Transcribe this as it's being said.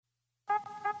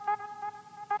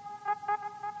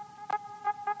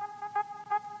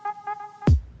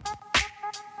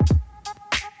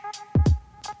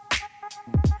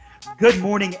Good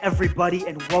morning, everybody,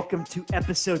 and welcome to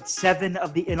episode 7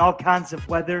 of the In All Kinds of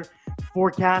Weather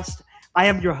forecast. I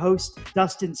am your host,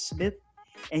 Dustin Smith,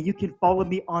 and you can follow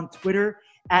me on Twitter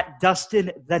at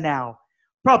DustinTheNow.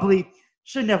 Probably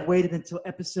shouldn't have waited until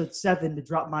episode 7 to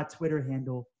drop my Twitter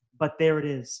handle, but there it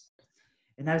is.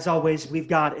 And as always, we've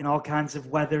got In All Kinds of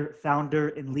Weather founder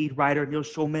and lead writer Neil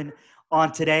Schulman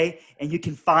on today, and you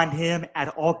can find him at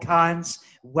All Kinds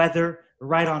Weather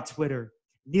right on Twitter.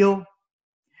 Neil,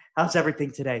 how's everything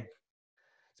today?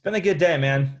 It's been a good day,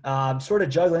 man. Sort of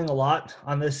juggling a lot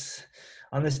on this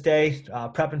day,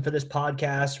 prepping for this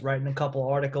podcast, writing a couple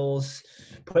articles,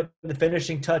 putting the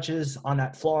finishing touches on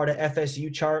that Florida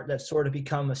FSU chart that's sort of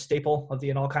become a staple of the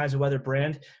In All Kinds of Weather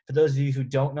brand. For those of you who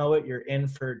don't know it, you're in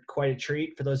for quite a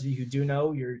treat. For those of you who do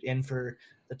know, you're in for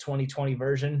the 2020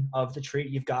 version of the treat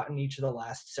you've gotten each of the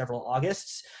last several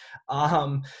Augusts.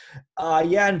 And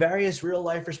various real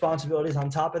life responsibilities on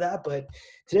top of that. But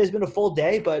today's been a full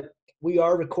day, but we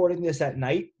are recording this at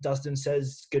night. Dustin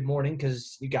says good morning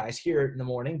because you guys hear it in the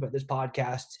morning, but this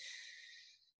podcast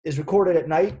is recorded at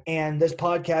night, and this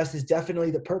podcast is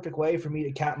definitely the perfect way for me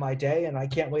to cap my day, and I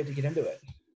can't wait to get into it.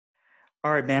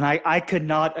 All right, man. I could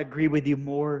not agree with you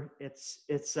more. It's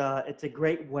a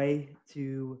great way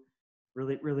to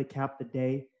really cap the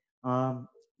day.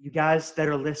 You guys that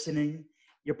are listening,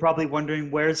 you're probably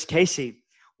wondering, where's Casey?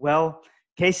 Well,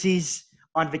 Casey's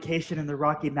on vacation in the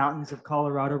Rocky Mountains of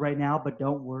Colorado right now, but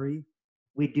don't worry.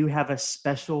 We do have a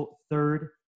special third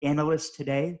analyst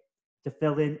today to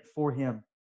fill in for him.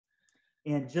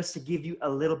 And just to give you a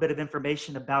little bit of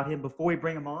information about him before we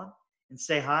bring him on and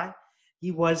say hi,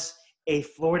 he was a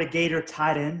Florida Gator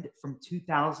tight end from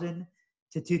 2000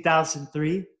 to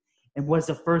 2003 and was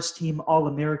a first-team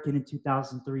All-American in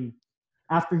 2003.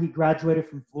 After he graduated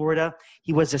from Florida,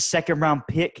 he was a second-round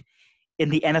pick in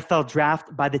the NFL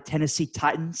draft by the Tennessee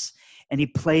Titans, and he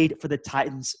played for the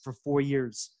Titans for 4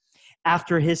 years.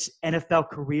 After his NFL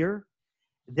career,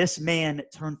 this man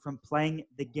turned from playing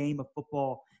the game of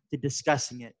football to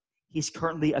discussing it. He's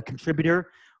currently a contributor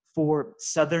for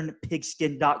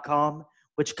SouthernPigskin.com,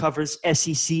 which covers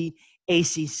SEC,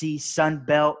 ACC, Sun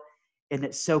Belt,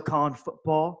 and SoCon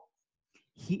football.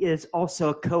 He is also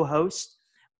a co-host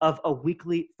of a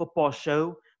weekly football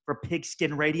show for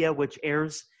Pigskin Radio, which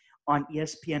airs on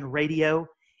ESPN Radio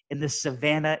in the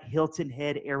Savannah, Hilton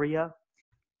Head area.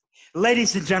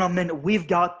 Ladies and gentlemen, we've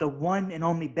got the one and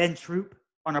only Ben Troop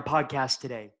on our podcast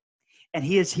today. And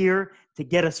he is here to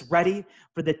get us ready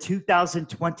for the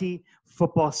 2020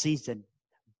 football season.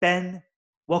 Ben,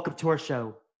 welcome to our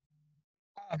show.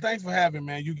 Thanks for having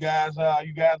me, man. You guys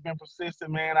been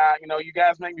persistent, man. You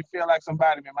guys make me feel like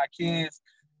somebody, man. My kids,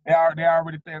 they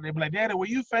already there. They be like, "Daddy, were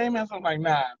you famous?" I'm like, "Nah,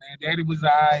 man. Daddy was all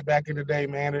right back in the day,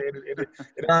 man. It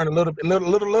earned a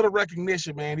little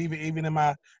recognition, man. Even in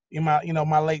my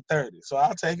my late 30s. So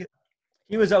I'll take it."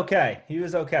 He was okay. He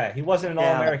wasn't an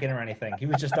All-American or anything. He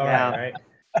was just all right?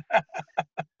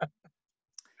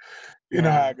 You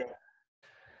know how I go.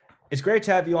 It's great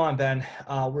to have you on, Ben.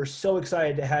 We're so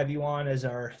excited to have you on as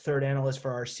our third analyst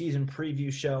for our season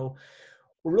preview show.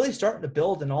 We're really starting to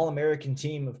build an all-American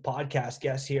team of podcast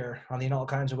guests here on the In All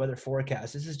Kinds of Weather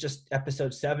forecast. This is just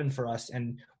episode 7 for us,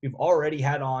 and we've already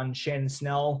had on Shannon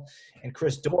Snell and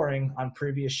Chris Doering on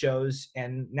previous shows,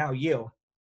 and now you.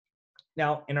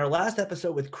 Now, in our last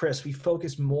episode with Chris, we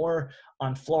focused more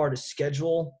on Florida's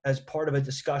schedule as part of a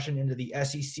discussion into the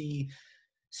SEC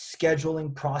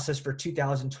scheduling process for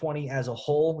 2020 as a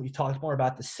whole. We talked more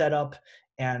about the setup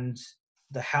and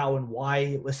the how and why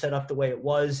it was set up the way it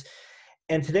was.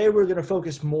 And today we're going to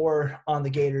focus more on the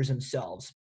Gators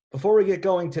themselves. Before we get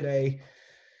going today,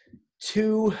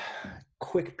 2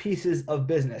 quick pieces of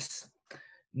business.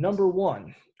 Number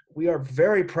 1, we are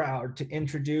very proud to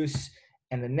introduce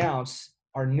and announce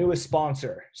our newest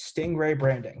sponsor, Stingray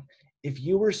Branding. If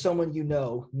you or someone you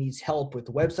know needs help with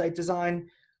website design,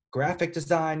 graphic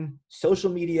design,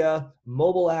 social media,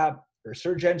 mobile app, or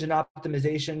search engine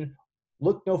optimization,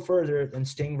 look no further than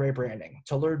Stingray Branding.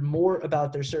 To learn more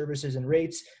about their services and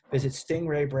rates, visit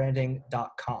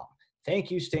stingraybranding.com.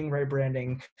 Thank you, Stingray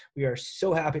Branding. We are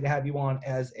so happy to have you on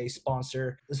as a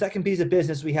sponsor. The second piece of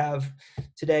business we have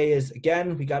today is,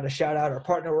 again, we got to shout out our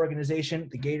partner organization,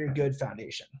 the Gator Good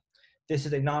Foundation. This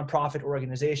is a nonprofit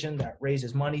organization that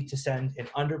raises money to send an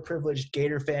underprivileged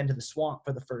Gator fan to the swamp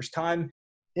for the first time.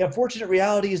 The unfortunate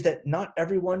reality is that not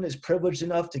everyone is privileged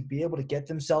enough to be able to get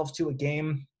themselves to a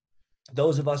game.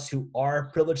 Those of us who are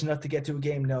privileged enough to get to a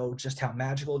game know just how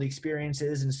magical the experience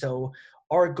is. And so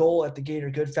our goal at the Gator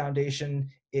Good Foundation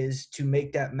is to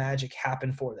make that magic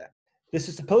happen for them. This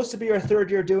is supposed to be our 3rd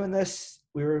year doing this.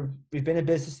 we've been in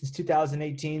business since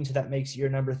 2018, so that makes year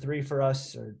number 3 for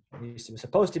us, or at least it was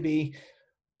supposed to be.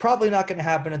 Probably not going to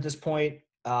happen at this point.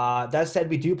 That said,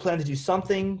 we do plan to do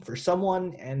something for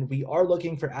someone, and we are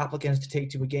looking for applicants to take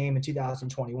to a game in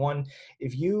 2021.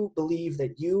 If you believe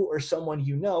that you or someone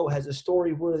you know has a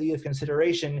story worthy of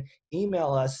consideration,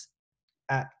 email us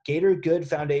at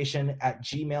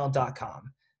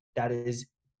gatorgoodfoundation@gmail.com. That is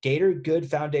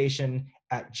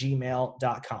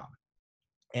gatorgoodfoundation@gmail.com.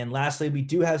 And lastly, we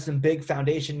do have some big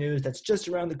foundation news that's just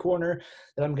around the corner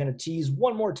that I'm going to tease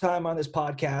one more time on this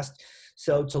podcast.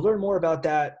 So to learn more about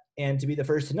that and to be the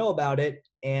first to know about it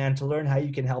and to learn how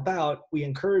you can help out, we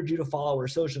encourage you to follow our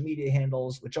social media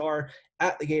handles, which are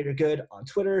at The Gator Good on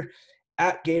Twitter,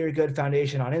 at Gator Good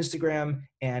Foundation on Instagram,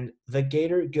 and The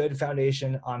Gator Good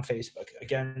Foundation on Facebook.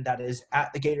 Again, that is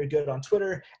at The Gator Good on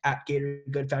Twitter, at Gator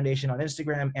Good Foundation on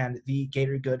Instagram, and The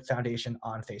Gator Good Foundation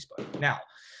on Facebook. Now,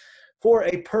 for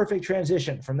a perfect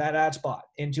transition from that ad spot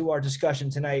into our discussion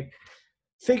tonight,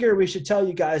 figure we should tell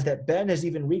you guys that Ben has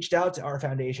even reached out to our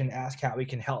foundation to ask how we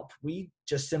can help. We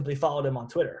just simply followed him on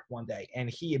Twitter one day, and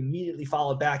he immediately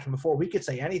followed back. And before we could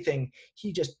say anything,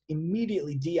 he just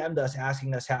immediately DM'd us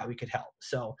asking us how we could help.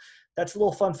 So that's a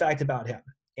little fun fact about him.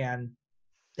 And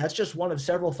that's just one of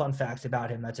several fun facts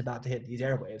about him that's about to hit these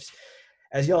airwaves.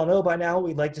 As you all know by now,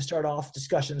 we'd like to start off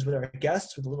discussions with our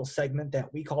guests with a little segment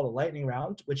that we call the lightning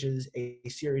round, which is a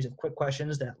series of quick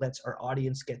questions that lets our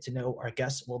audience get to know our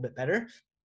guests a little bit better.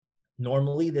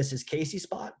 Normally, this is Casey's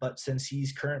spot, but since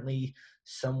he's currently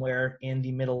somewhere in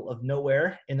the middle of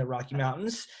nowhere in the Rocky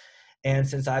Mountains, and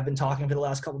since I've been talking for the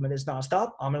last couple of minutes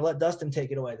nonstop, I'm going to let Dustin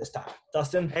take it away this time.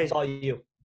 Dustin, it's all you.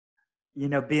 You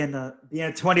know, being a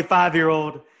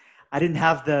 25-year-old, I didn't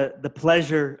have the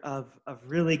pleasure of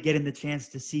really getting the chance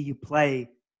to see you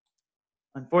play.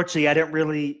 Unfortunately, I didn't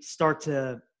really start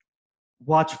to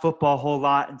watch football a whole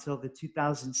lot until the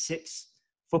 2006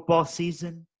 football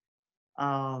season.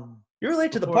 You're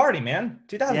late to the party, man.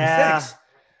 2006.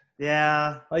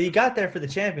 Yeah. Well, you got there for the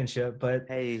championship, but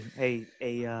hey,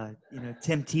 you know,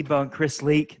 Tim Tebow and Chris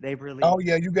Leak, they really. Oh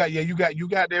yeah, you got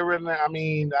there written. I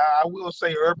mean, I will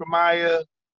say Urban Meyer,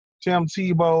 Tim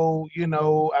Tebow, you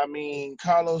know, I mean,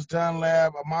 Carlos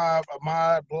Dunlap, Ahmad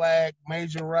Black,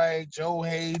 Major Wright, Joe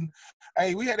Hayden.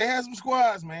 Hey, they had some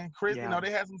squads, man. Chris, Yeah. You know, they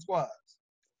had some squads.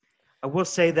 I will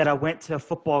say that I went to a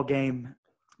football game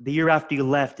the year after you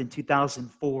left in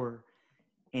 2004,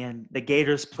 and the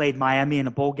Gators played Miami in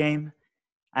a bowl game.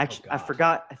 Actually, I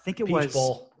forgot. I think it was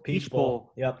Peach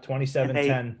Bowl. Yep,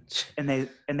 27-10.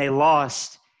 And they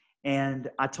lost. And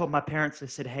I told my parents, I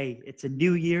said, hey, it's a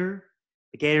new year.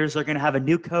 The Gators are going to have a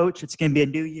new coach. It's going to be a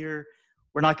new year.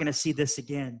 We're not going to see this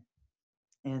again.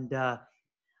 And I'm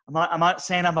not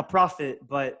saying I'm a prophet,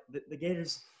 but the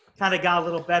Gators kind of got a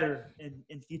little better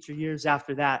in future years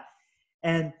after that.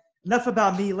 And enough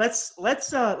about me. Let's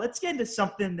get into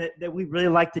something that we really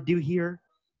like to do here.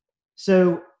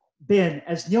 So, Ben,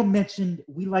 as Neil mentioned,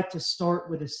 we like to start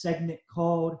with a segment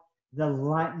called the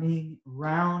Lightning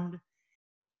Round.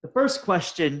 The first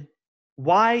question: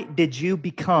 why did you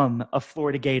become a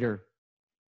Florida Gator?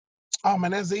 Oh man,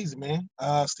 that's easy, man.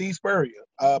 Steve Spurrier.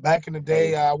 Back in the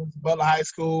day, I went to Butler High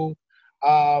School.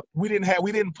 I didn't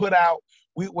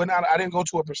go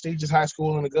to a prestigious high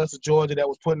school in Augusta, Georgia that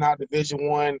was putting out Division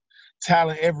I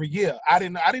talent every year. I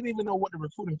didn't even know what the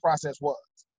recruiting process was,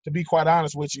 to be quite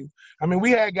honest with you. I mean,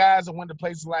 we had guys that went to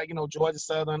places like, you know, Georgia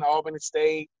Southern, Albany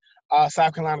State,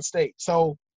 South Carolina State.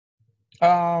 So,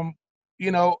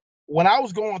 you know, when I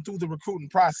was going through the recruiting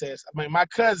process, I mean, my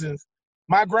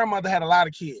grandmother had a lot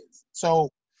of kids. So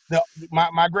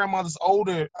my grandmother's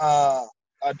older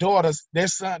daughters, their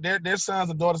sons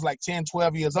and daughters like 10,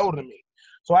 12 years older than me.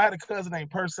 So I had a cousin named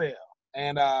Purcell.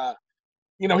 And,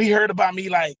 you know, he heard about me,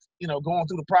 like, you know, going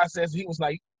through the process. He was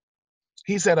like,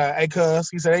 he said, hey,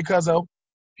 cuzzo.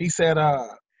 He said,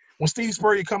 when Steve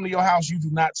Spurrier come to your house, you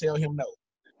do not tell him no.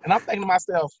 And I'm thinking to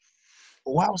myself,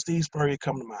 well, why would Steve Spurrier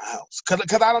come to my house?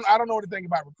 Because I don't know anything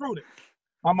about recruiting.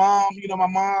 My mom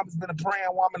has been a praying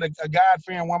woman, a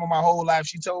God-fearing woman my whole life.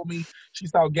 She told me she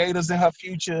saw Gators in her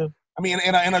future. I mean,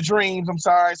 in her dreams, I'm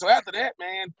sorry. So after that,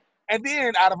 man, and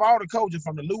then out of all the coaches,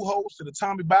 from the Lou Holtz to the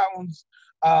Tommy Bowtons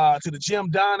to the Jim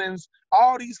Donnings,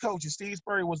 all these coaches, Steve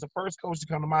Spurrier was the first coach to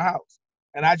come to my house.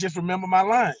 And I just remember my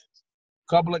lines.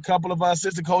 Couple of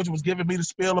assistant coaches was giving me the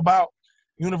spiel about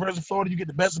University of Florida. You get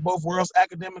the best of both worlds,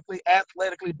 academically,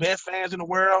 athletically, best fans in the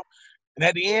world. And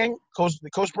at the end, Coach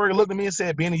Spurrier looked at me and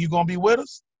said, "Benny, you gonna be with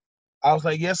us?" I was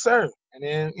like, "Yes, sir." And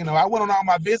then, you know, I went on all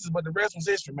my visits, but the rest was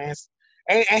history, man.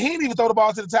 And he didn't even throw the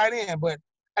ball to the tight end. But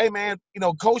hey, man, you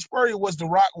know, Coach Spurrier was a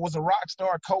rock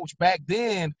star coach back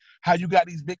then. How you got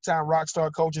these big time rock star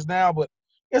coaches now, but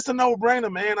It's a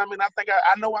no-brainer, man. I mean, I think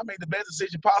I know I made the best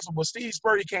decision possible. Steve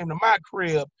Spurrier came to my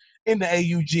crib in the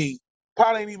AUG.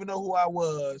 Probably didn't even know who I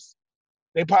was.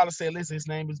 They probably said, listen, his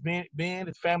name is Ben.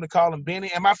 His family call him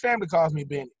Benny, and my family calls me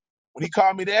Benny. When he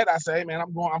called me that, I say, hey, man,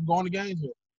 I'm going to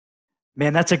Gainesville.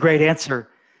 Man, that's a great answer.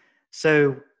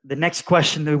 So the next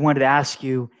question that we wanted to ask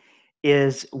you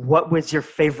is, what was your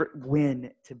favorite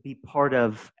win to be part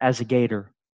of as a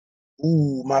Gator?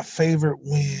 Ooh, my favorite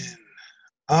win.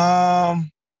 I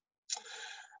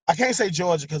can't say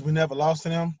Georgia because we never lost to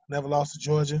them. Never lost to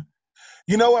Georgia.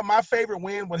 You know what? My favorite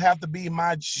win would have to be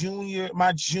my junior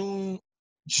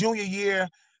year.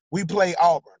 We played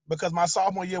Auburn because my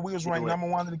sophomore year we was ranked number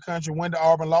 1 in the country. Went to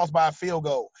Auburn, lost by a field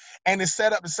goal, and it's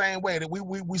set up the same way that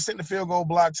we sent the field goal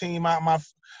block team out.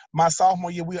 My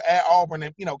sophomore year we were at Auburn,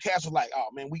 and Cass was like, "Oh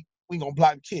man, we gonna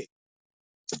block the kick."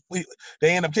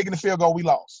 They end up kicking the field goal. We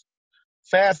lost.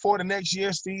 Fast forward the next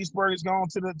year, Steve Spurrier's gone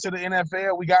to the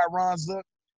NFL. We got Ron Zook.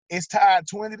 It's tied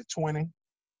 20-20.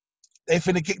 They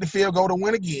finna kick the field goal to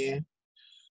win again.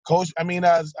 Special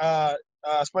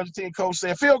team coach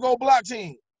said, field goal block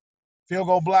team. Field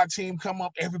goal block team come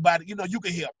up. Everybody, you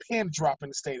can hear a pin drop in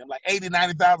the stadium. Like 80,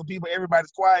 90,000 people.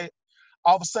 Everybody's quiet.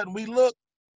 All of a sudden, we look.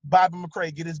 Bobby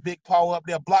McCray get his big paw up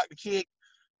there, block the kick.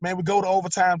 Man, we go to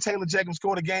overtime. Taylor Jacobs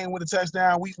scored a game with a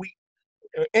touchdown. We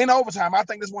in overtime. I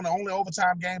think this is one of the only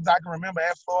overtime games I can remember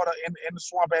at Florida in the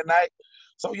Swamp at night.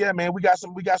 So yeah, man, we got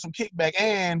some kickback.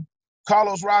 And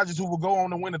Carlos Rogers, who will go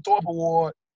on to win the Thorpe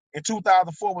Award in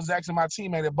 2004, was actually my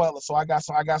teammate at Butler. So I got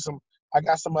some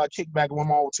kickback with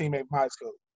my old teammate from high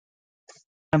school.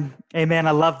 Hey man,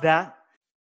 I love that.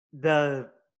 The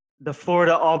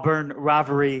Florida Auburn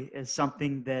rivalry is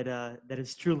something that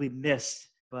is truly missed,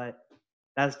 but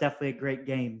that's definitely a great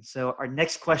game. So our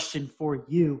next question for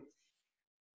you: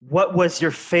 what was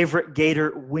your favorite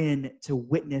Gator win to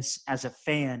witness as a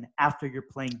fan after your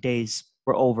playing days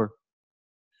were over?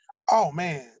 Oh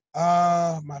man,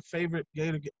 my favorite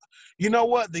Gator. You know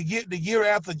what? The year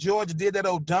after Georgia did that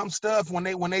old dumb stuff when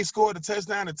they scored the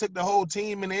touchdown and took the whole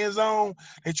team in the end zone.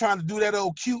 They trying to do that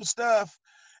old cute stuff.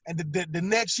 And the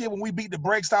next year when we beat the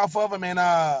brakes off of them, and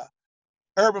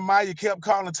Urban Meyer kept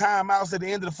calling timeouts at the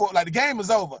end of the fourth. Like the game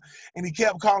was over, and he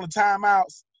kept calling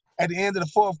timeouts at the end of the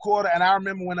fourth quarter. And I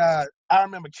remember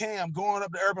Cam going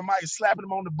up to Urban Meyer, slapping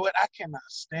him on the butt. I cannot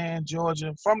stand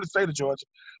Georgia, from the state of Georgia.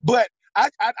 But I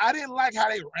didn't like how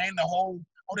they ran the whole,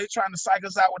 they trying to psych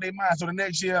us out with their mind. So the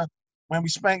next year, when we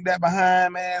spanked that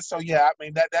behind, man. So yeah, I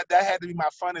mean that had to be my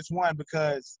funnest one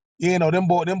because them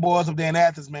boys up there in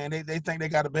Athens, man, they think they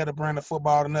got a better brand of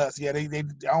football than us. Yeah, they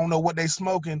I don't know what they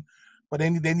smoking, but they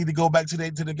need to go back to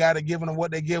the guy that giving them what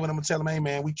they giving them and tell them, hey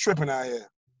man, we tripping out here.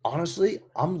 Honestly,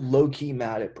 I'm low-key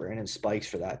mad at Brandon Spikes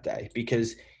for that day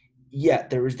because, yeah,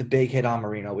 there was the big hit on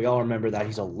Marino. We all remember that.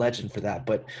 He's a legend for that.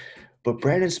 But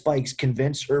Brandon Spikes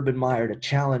convinced Urban Meyer to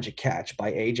challenge a catch by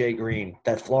A.J. Green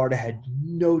that Florida had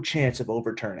no chance of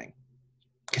overturning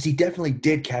because he definitely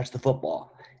did catch the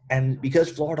football. And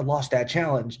because Florida lost that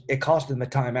challenge, it cost them a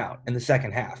timeout in the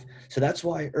second half. So that's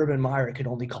why Urban Meyer could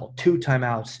only call 2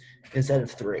 timeouts instead of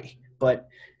 3. But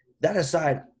that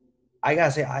aside, I got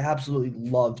to say, I absolutely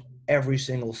loved every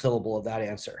single syllable of that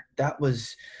answer. That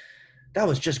was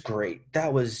just great.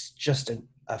 That was just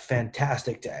a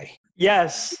fantastic day.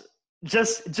 Yes.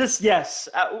 Just yes.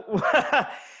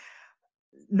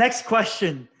 Next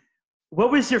question.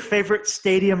 What was your favorite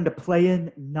stadium to play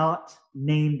in not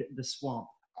named the Swamp?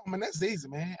 Oh, man, that's easy,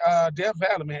 man. Death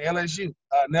Valley, man, LSU.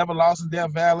 Never lost in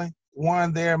Death Valley.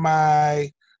 Won there my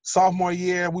sophomore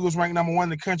year. We was ranked number 1 in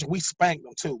the country. We spanked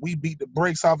them, too. We beat the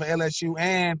brakes off of LSU.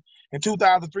 And in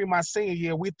 2003, my senior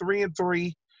year, we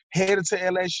 3-3, headed to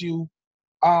LSU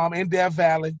in Death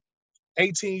Valley.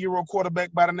 18-year-old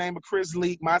quarterback by the name of Chris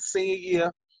Leak, my senior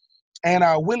year. And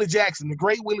Willie Jackson, the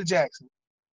great Willie Jackson,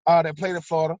 that played at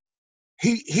Florida.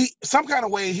 He some kind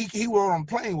of way, he were on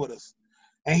playing with us.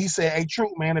 And he said, hey,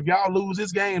 Troop, man, if y'all lose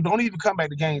this game, don't even come back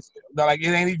to Gainesville. Like,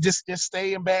 it ain't just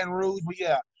stay in Baton Rouge. But,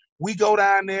 yeah, we go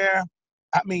down there.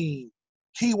 I mean,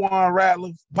 Keywan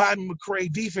Rattler, Bobby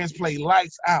McCray, defense play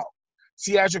lights out.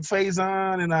 Cedric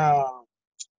Faison and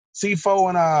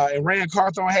C4 and Rand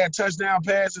Carthon had touchdown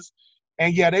passes.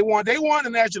 And yeah, they won the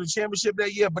national championship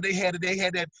that year, but they had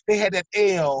that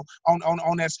L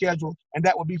on that schedule, and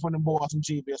that would be for them boys from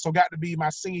Gville. So got to be my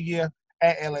senior year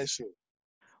at LSU.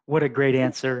 What a great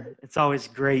answer. It's always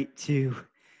great to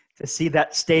see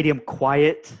that stadium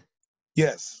quiet.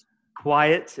 Yes.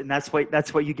 Quiet, and that's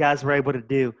what you guys were able to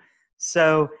do.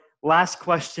 So, last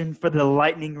question for the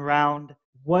lightning round.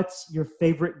 What's your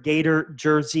favorite Gator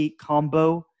jersey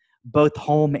combo, both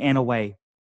home and away?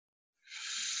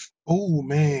 Oh,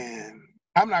 man.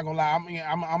 I'm not gonna lie. I mean,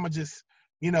 I'm gonna just,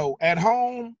 at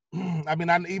home. I mean,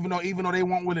 even though they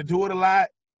won't really do it a lot,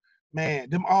 man,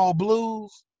 them all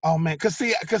blues. Oh man, cause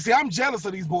see, I'm jealous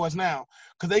of these boys now,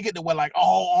 cause they get to wear like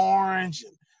all orange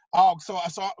and all. So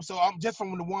I'm just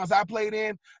from the ones I played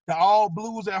in, the all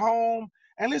blues at home.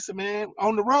 And listen, man,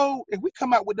 on the road, if we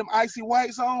come out with them icy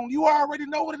whites on, you already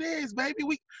know what it is, baby.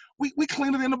 We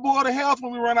clean it in the board of health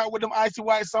when we run out with them icy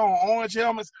whites on, orange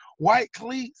helmets, white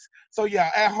cleats. So yeah,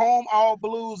 at home, all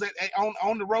blues.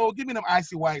 On the road, give me them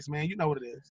icy whites, man. You know what it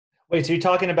is. Wait, so you're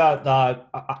talking about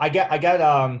I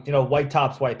got white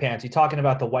tops, white pants. You talking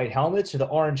about the white helmets or the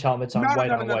orange helmets on No, no, white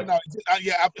no, on no, no, white? no.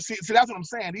 Yeah, see, that's what I'm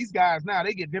saying. These guys now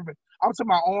they get different. I'm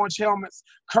talking about orange helmets,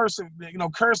 cursive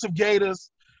gators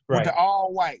with the Right.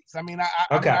 all whites. I mean,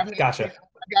 Okay, I've had, gotcha.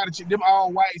 I got it. Them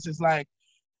all whites is like,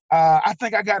 I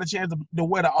think I got a chance to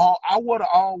wear the all. I wore the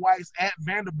all whites at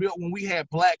Vanderbilt when we had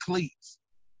black cleats,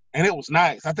 and it was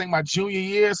nice. I think my junior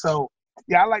year. So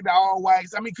yeah, I like the all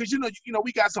whites. I mean, cause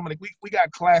we got some of the we got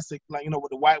classic like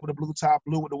with the white with the blue top,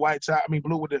 blue with the white top. I mean,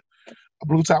 blue with the a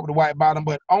blue top with a white bottom.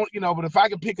 But if I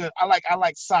could pick I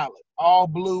like solid, all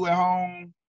blue at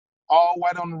home, all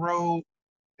white on the road,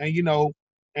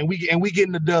 and we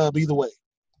getting the dub either way.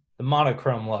 The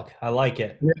monochrome look. I like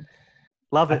it. Yeah.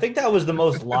 Love I it. think that was the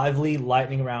most lively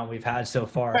lightning round we've had so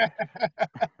far.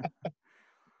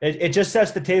 It just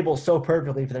sets the table so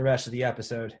perfectly for the rest of the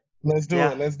episode. Let's do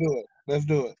Yeah. it. Let's do it. Let's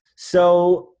do it.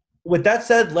 So with that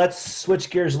said, let's switch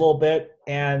gears a little bit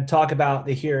and talk about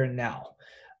the here and now.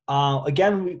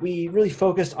 Again, we really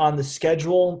focused on the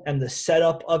schedule and the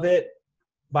setup of it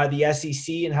by the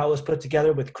SEC and how it was put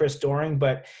together with Chris Doering,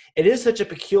 but it is such a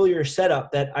peculiar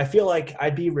setup that I feel like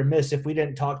I'd be remiss if we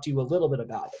didn't talk to you a little bit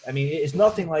about it. I mean, it's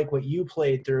nothing like what you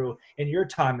played through in your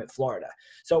time at Florida.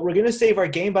 So we're going to save our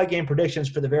game-by-game predictions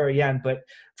for the very end, but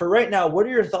for right now, what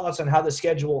are your thoughts on how the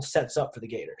schedule sets up for the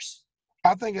Gators?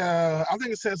 I think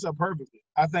it sets up perfectly.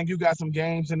 I think you got some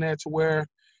games in there to where,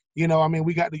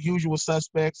 we got the usual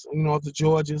suspects, of the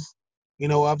Georgias,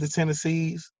 of the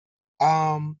Tennessees.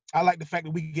 I like the fact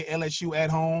that we can get LSU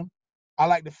at home. I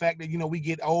like the fact that we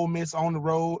get Ole Miss on the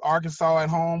road, Arkansas at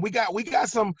home. We got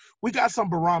some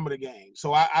barometer games.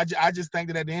 So I just think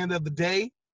that at the end of the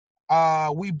day,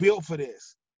 we built for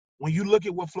this. When you look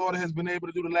at what Florida has been able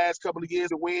to do the last couple of years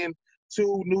to win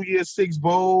 2 New Year's Six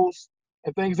bowls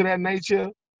and things of that nature,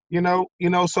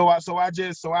 So I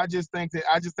just think that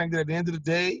at the end of the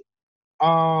day,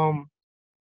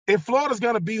 if Florida's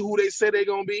gonna be who they say they're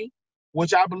gonna be,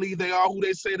 which I believe they are who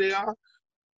they say they are,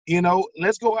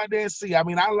 let's go out there and see. I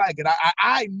mean, I like it.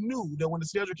 I knew that when the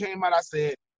schedule came out, I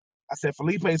said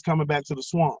Felipe's coming back to the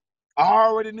Swamp. I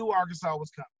already knew Arkansas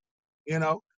was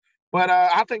coming, But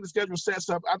I think the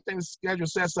schedule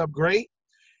sets up great.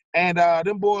 And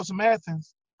them boys from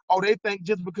Athens, they think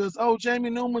just because Jamie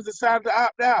Newman's decided to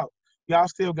opt out, y'all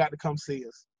still got to come see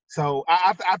us. So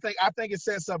I think it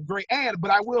sets up great.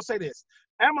 But I will say this.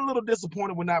 I'm a little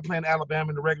disappointed we're not playing Alabama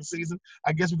in the regular season.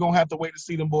 I guess we're going to have to wait to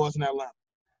see them boys in Atlanta.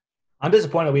 I'm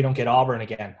disappointed we don't get Auburn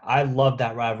again. I love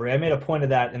that rivalry. I made a point of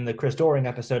that in the Chris Doering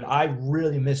episode. I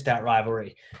really missed that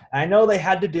rivalry. I know they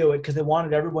had to do it because they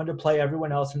wanted everyone to play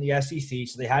everyone else in the SEC,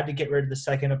 so they had to get rid of the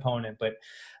second opponent. But,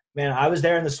 man, I was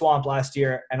there in the Swamp last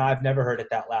year, and I've never heard it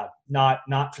that loud.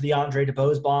 Not for the Andre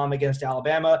DeBose bomb against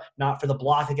Alabama, not for the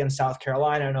block against South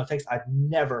Carolina. I know Texas. I've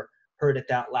never heard it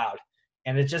that loud.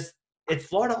 And it's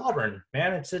Florida-Auburn,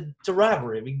 man. It's a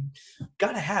rivalry. We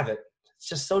got to have it. It's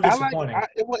just so disappointing.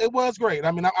 It was great.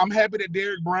 I mean, I'm happy that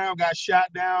Derrick Brown got shot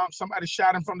down. Somebody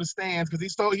shot him from the stands because he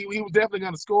was definitely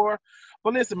going to score.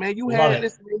 But listen, man, you had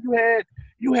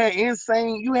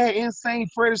insane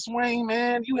Freddie Swain,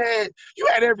 man. You had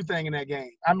everything in that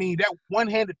game. I mean, that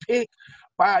one-handed pick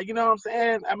by, you know what I'm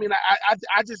saying? I mean,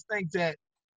 I just think that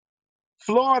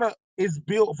Florida is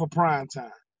built for prime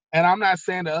time. And I'm not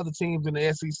saying the other teams in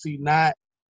the SEC not,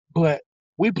 but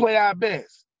we play our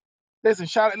best. Listen,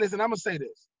 I'm gonna say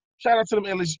this. Shout out to them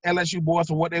LSU boys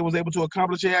for what they was able to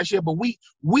accomplish last year. But we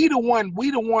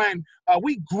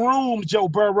groomed Joe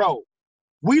Burrow.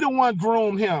 We the one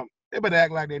groomed him. They better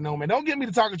act like they know, man. Don't get me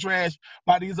to talking trash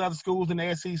by these other schools in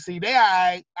the SEC. They all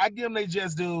right. I give them they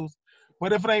just dudes.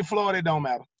 But if it ain't Florida, it don't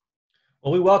matter.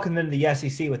 Well, we welcomed them to the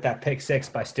SEC with that pick 6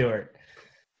 by Stewart.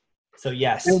 So,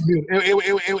 yes.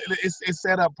 It's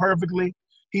set up perfectly.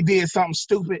 He did something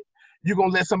stupid. You're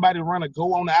gonna let somebody run a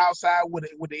go on the outside with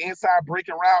the inside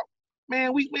breaking route.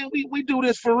 Man, we do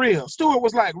this for real. Stewart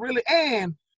was like, really?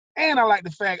 And I like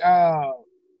the fact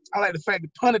he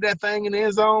punted that thing in the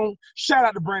end zone. Shout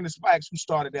out to Brandon Spikes who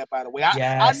started that, by the way.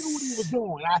 I knew what he was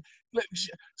doing.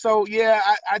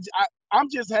 I'm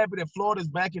just happy that Florida's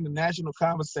back in the national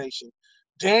conversation.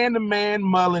 Dan the Man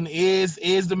Mullen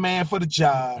is the man for the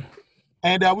job.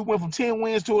 And we went from 10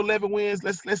 wins to 11 wins.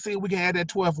 Let's see if we can add that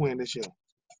 12th win this year.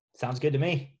 Sounds good to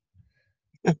me.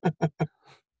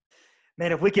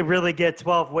 Man, if we could really get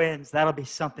 12 wins, that'll be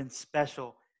something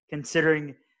special,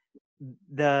 considering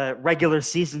the regular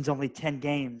season's only 10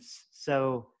 games.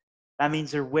 So that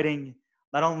means you're winning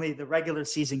not only the regular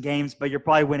season games, but you're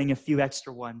probably winning a few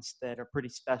extra ones that are pretty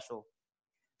special.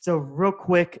 So real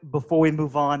quick, before we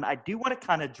move on, I do want to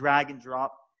kind of drag and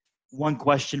drop one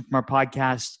question from our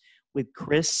podcast with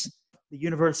Chris. The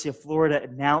University of Florida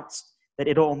announced that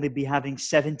it'll only be having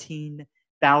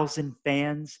 17,000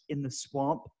 fans in the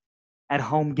Swamp at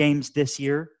home games this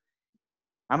year.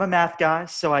 I'm a math guy,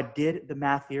 so I did the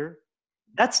math here.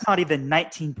 That's not even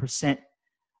 19%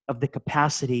 of the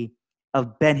capacity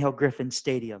of Ben Hill Griffin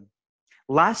Stadium.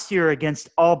 Last year against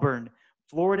Auburn,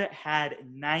 Florida had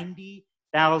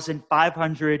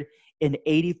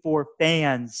 90,584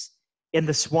 fans in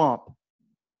the Swamp.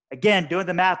 Again, doing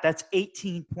the math, that's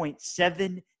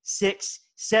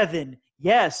 18.767.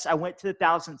 Yes, I went to the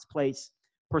thousandths place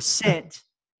percent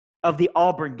of the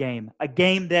Auburn game, a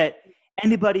game that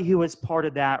anybody who was part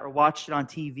of that or watched it on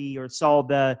TV or saw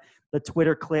the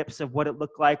Twitter clips of what it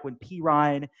looked like when P.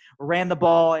 Ryan ran the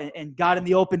ball and got in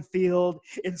the open field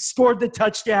and scored the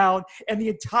touchdown, and the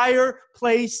entire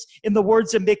place, in the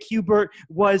words of Mick Hubert,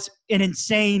 was an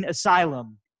insane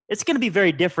asylum. It's going to be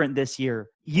very different this year.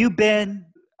 You've been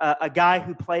a guy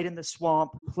who played in the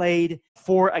Swamp, played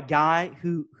for a guy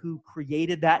who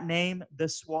created that name, the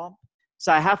Swamp.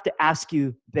 So I have to ask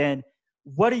you, Ben,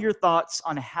 what are your thoughts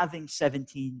on having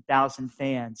 17,000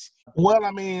 fans? Well, I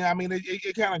mean,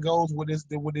 it kind of goes with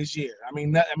this year. I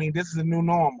mean, this is a new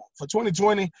normal for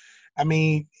 2020. I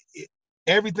mean,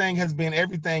 everything has been,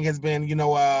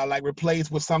 like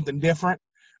replaced with something different.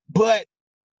 But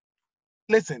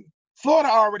listen, Florida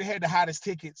already had the hottest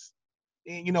tickets,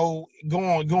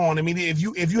 going. I mean, if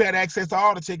you had access to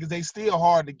all the tickets, they still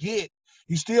hard to get.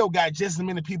 You still got just as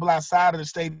many people outside of the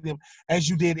stadium as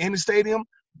you did in the stadium,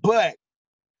 but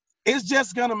it's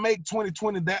just gonna make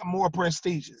 2020 that more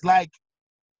prestigious. Like,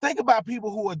 think about people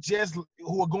who are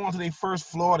going to their first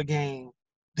Florida game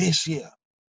this year.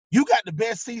 You got the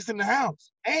best seats in the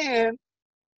house, and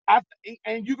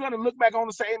you're gonna look back on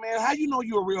and say, hey, man, how you know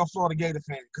you're a real Florida Gator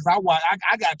fan? Because I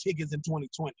got tickets in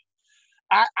 2020.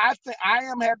 I think I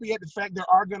am happy at the fact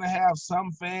there are gonna have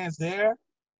some fans there,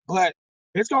 but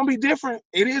it's gonna be different.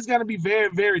 It is gonna be very,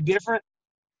 very different.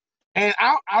 And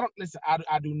I don't listen.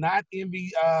 I do not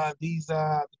envy these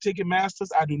ticket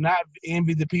masters. I do not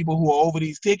envy the people who are over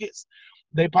these tickets.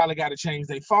 They probably got to change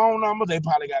their phone number. They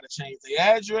probably got to change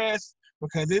their address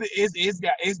because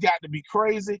it's got to be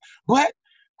crazy. But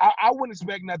I wouldn't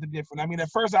expect nothing different. I mean,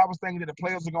 at first I was thinking that the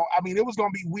players are going. I mean, it was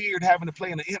going to be weird having to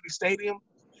play in an empty stadium.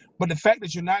 But the fact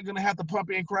that you're not going to have to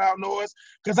pump in crowd noise,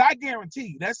 because I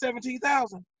guarantee that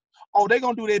 17,000. Oh, they're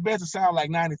going to do their best to sound like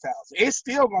 90,000. It's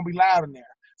still going to be loud in there.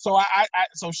 So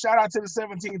so shout out to the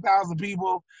 17,000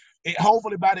 people.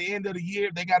 Hopefully by the end of the year,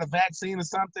 if they got a vaccine or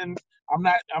something. I'm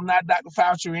not Dr.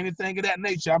 Fauci or anything of that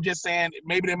nature. I'm just saying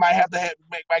maybe they might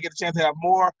might get a chance to have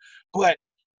more. But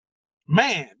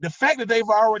man, the fact that they've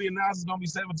already announced it's gonna be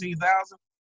 17,000.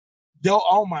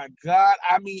 Oh my God!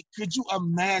 I mean, could you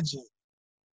imagine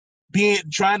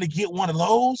trying to get one of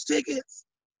those tickets?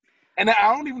 And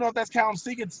I don't even know if that's counting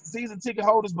season ticket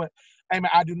holders, but hey man,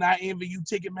 I do not envy you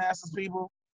ticket masters people.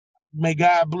 May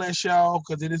God bless y'all,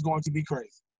 because it is going to be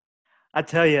crazy. I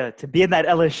tell you, to be in that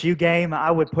LSU game, I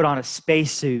would put on a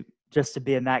spacesuit just to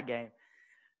be in that game.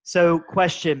 So,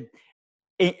 question,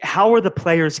 how are the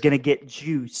players going to get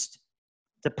juiced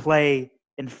to play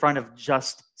in front of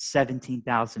just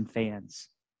 17,000 fans?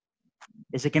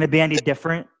 Is it going to be any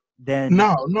different than?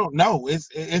 No.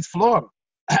 It's Florida.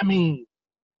 I mean,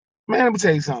 man, let me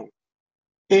tell you something.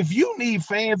 If you need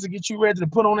fans to get you ready to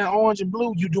put on that orange and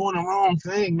blue, you're doing the wrong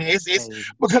thing, man. It's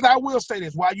because I will say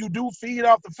this: while you do feed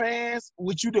off the fans,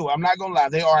 which you do, I'm not gonna lie,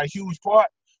 they are a huge part.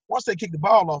 Once they kick the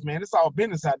ball off, man, it's all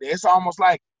business out there. It's almost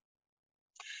like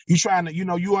you trying to,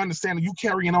 you understand that you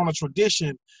carrying on a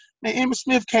tradition. Man, Emmitt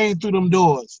Smith came through them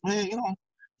doors, man.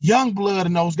 Young blood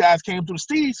and those guys came through.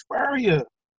 Steve Spurrier.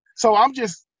 So I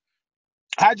just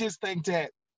think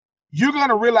that you're going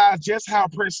to realize just how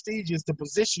prestigious the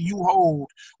position you hold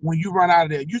when you run out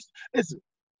of there.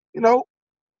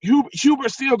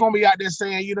 Hubert's still going to be out there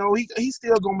saying, he's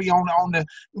still going to be on the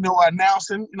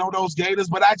announcing, those Gators.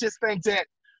 But I just think that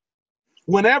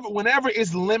whenever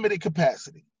it's limited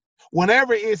capacity,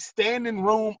 whenever it's standing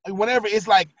room, whenever it's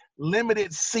like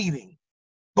limited seating,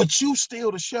 but you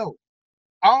steal the show.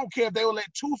 I don't care if they will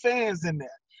let 2 fans in there.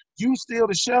 you steal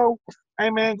the show, hey,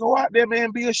 man, go out there,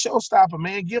 man, be a showstopper,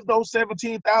 man. Give those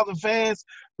 17,000 fans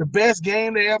the best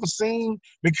game they ever seen,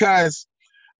 because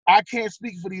I can't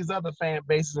speak for these other fan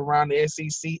bases around the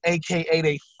SEC, a.k.a.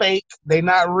 they fake. They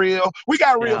not real. We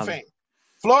got real fans.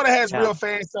 Florida has real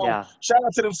fans, so shout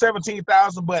out to them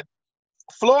 17,000. But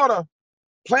Florida,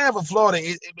 playing for Florida,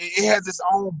 it has its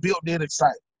own built-in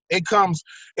excitement. It comes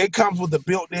with a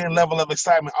built-in level of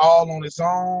excitement all on its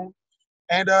own.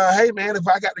 And, hey, man, if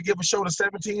I got to give a show to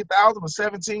 17,000 or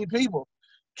 17 people,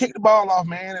 kick the ball off,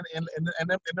 man, and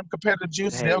them competitive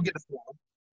juices, they'll get the floor.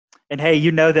 And, hey,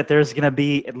 you know that there's going to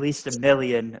be at least 1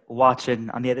 million watching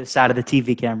on the other side of the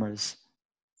TV cameras.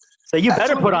 So you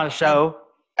better put on a show.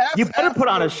 You better put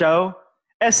on a show.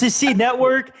 SEC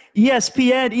Network,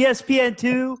 ESPN,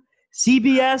 ESPN2,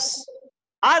 CBS.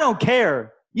 I don't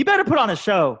care. You better put on a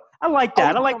show. I like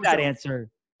that. I like that answer.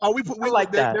 We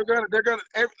like that. They're gonna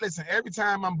listen. Every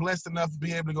time I'm blessed enough to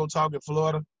be able to go talk in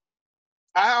Florida,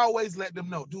 I always let them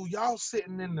know, dude, y'all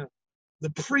sitting in the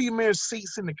premier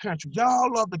seats in the country.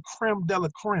 Y'all are the creme de la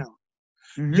creme.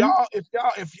 Mm-hmm. Y'all,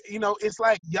 if you know, it's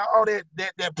like y'all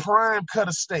that prime cut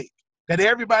of steak that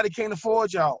everybody can't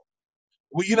afford. Y'all,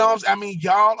 well, you know what I mean?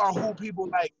 Y'all are who people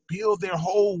like build their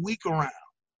whole week around.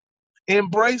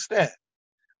 Embrace that.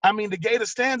 I mean, the Gator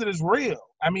standard is real.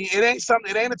 I mean, it ain't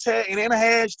something. It ain't a tag. It ain't a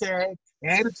hashtag.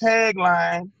 It ain't a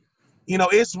tagline. You know,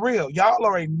 it's real. Y'all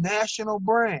are a national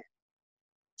brand.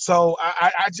 So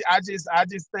I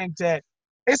just think that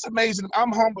it's amazing.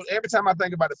 I'm humbled every time I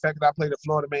think about the fact that I played at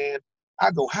Florida, man.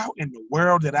 I go, how in the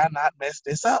world did I not mess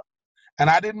this up? And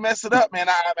I didn't mess it up, man.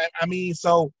 I mean,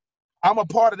 so I'm a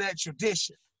part of that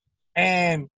tradition.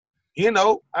 And you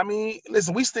know, I mean,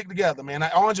 listen, we stick together, man.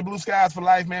 Orange and blue skies for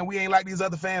life, man. We ain't like these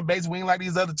other fan bases. We ain't like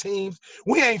these other teams.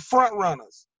 We ain't front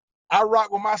runners. I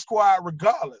rock with my squad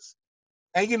regardless.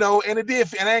 And, you know, and I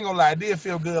ain't gonna lie, it did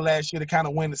feel good last year to kind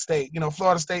of win the state. You know,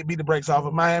 Florida State beat the brakes off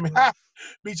of Miami.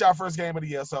 Beat y'all first game of the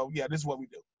year. So, yeah, this is what we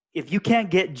do. If you can't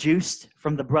get juiced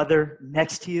from the brother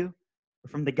next to you, or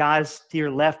from the guys to your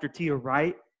left or to your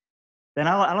right, then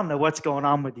I don't know what's going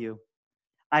on with you.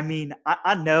 I mean,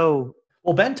 I know.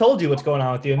 Well, Ben told you what's going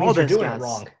on with you. It means you're doing it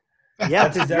wrong.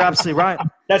 Yeah, you're absolutely right.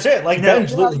 That's it. Like, Ben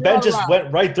just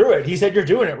went right through it. He said you're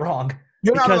doing it wrong.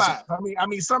 You're not alive. I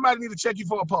mean, somebody need to check you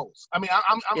for a pulse. I mean,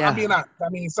 I'm being honest. I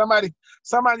mean, somebody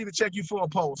need to check you for a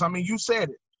pulse. I mean, you said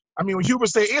it. I mean, when Hubert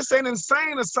said it's an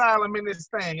insane asylum in this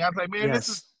thing, I was like, man,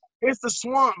 it's the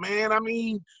swamp, man. I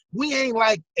mean, we ain't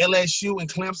like LSU and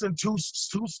Clemson,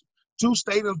 two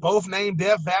stadiums both named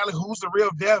Death Valley. Who's the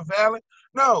real Death Valley?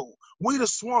 No, we the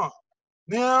swamp.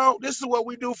 Now, this is what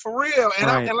we do for real. And,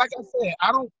 right. And like I said,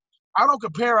 I don't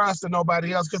compare us to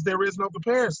nobody else because there is no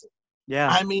comparison. Yeah.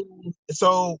 I mean,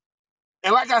 so,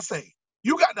 and like I say,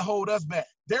 you got to hold us back.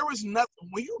 There is nothing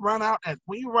when you run out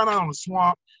on the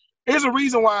swamp. There's a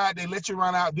reason why they let you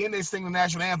run out. Then they sing the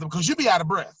national anthem because you be out of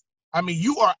breath. I mean,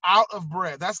 you are out of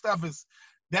breath. That stuff is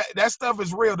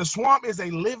real. The swamp is a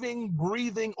living,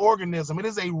 breathing organism. It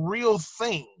is a real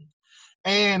thing.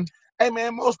 And hey,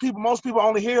 man, most people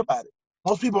only hear about it.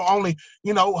 Most people only,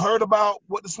 you know, heard about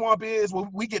what the swamp is. Well,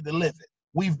 we get to live it.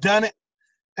 We've done it.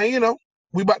 And, you know,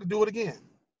 we about to do it again.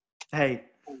 Hey,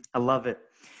 I love it.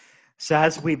 So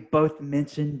as we both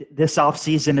mentioned, this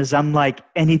offseason is unlike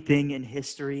anything in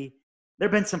history. There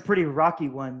have been some pretty rocky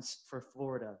ones for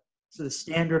Florida. So the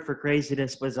standard for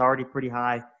craziness was already pretty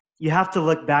high. You have to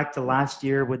look back to last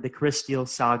year with the Chris Steele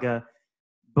saga.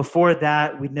 Before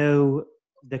that, we know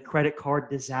the credit card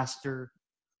disaster.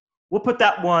 We'll put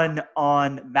that one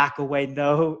on McElway,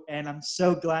 no. And I'm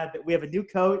so glad that we have a new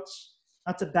coach.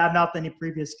 Not to badmouth any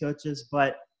previous coaches,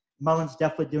 but Mullen's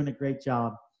definitely doing a great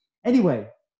job. Anyway,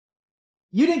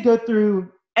 you didn't go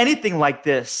through anything like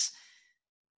this.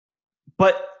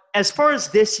 But as far as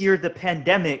this year, the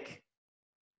pandemic,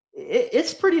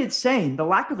 it's pretty insane. The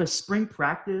lack of a spring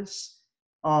practice,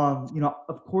 you know,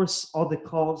 of course, all the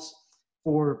calls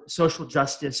for social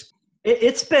justice.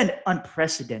 It's been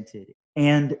unprecedented.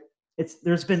 And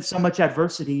there's been so much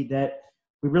adversity that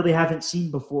we really haven't seen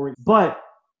before. But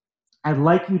I'd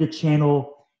like you to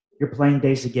channel your playing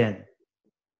days again.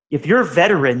 If you're a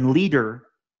veteran leader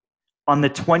on the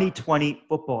 2020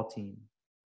 football team,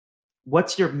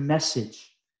 what's your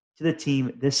message to the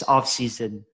team this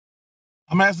offseason?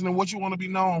 I'm asking them what you want to be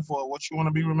known for, what you want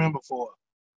to be remembered for.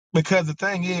 Because the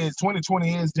thing is,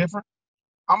 2020 is different.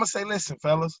 I'm going to say, listen,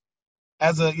 fellas,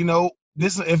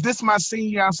 if this is my senior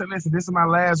year, I'm saying, listen, this is my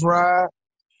last ride,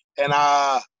 and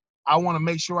I want to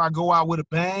make sure I go out with a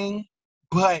bang,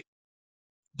 but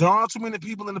there aren't too many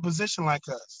people in a position like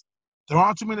us. There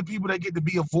aren't too many people that get to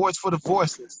be a voice for the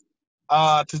voiceless,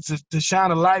 to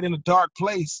shine a light in a dark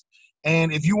place.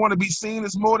 And if you want to be seen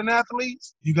as more than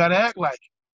athletes, you got to act like it.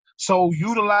 So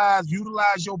utilize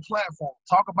your platform.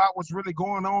 Talk about what's really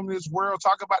going on in this world.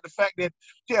 Talk about the fact that,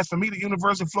 yes, for me, the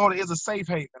University of Florida is a safe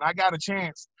haven. I got a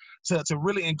chance to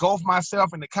really engulf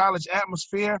myself in the college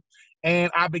atmosphere,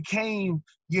 and I became,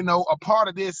 a part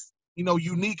of this,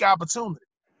 unique opportunity.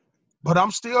 But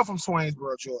I'm still from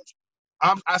Swainsboro, Georgia.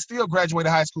 I still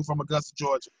graduated high school from Augusta,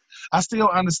 Georgia. I still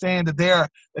understand that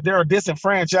there are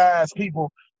disenfranchised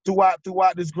people throughout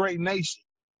this great nation.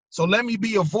 So let me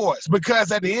be a voice,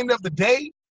 because at the end of the day,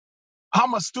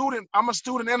 I'm a student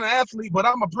and an athlete, but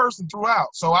I'm a person throughout.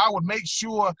 So I would make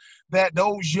sure that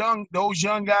those young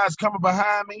guys coming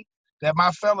behind me, that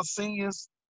my fellow seniors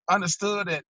understood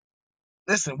that,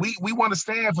 listen, we want to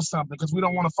stand for something because we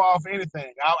don't want to fall for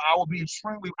anything. I would be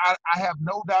I have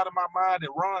no doubt in my mind that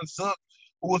Ron Zook,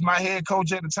 who was my head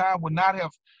coach at the time, would not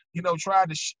have, tried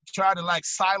to like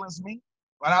silence me.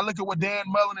 But I look at what Dan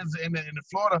Mullen in the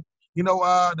Florida,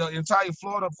 the entire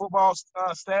Florida football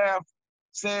staff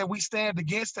said, we stand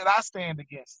against it. I stand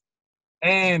against it.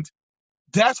 And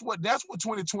that's what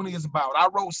 2020 is about. I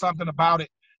wrote something about it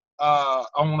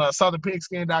on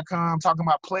southernpigskin.com talking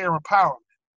about player empowerment.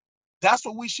 That's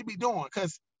what we should be doing.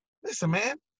 Because, listen,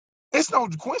 man, it's no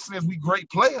coincidence we great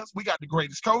players. We got the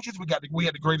greatest coaches. We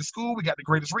had the greatest school. We got the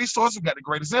greatest resources. We got the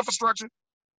greatest infrastructure.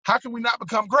 How can we not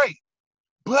become great?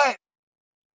 But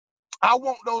I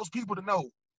want those people to know,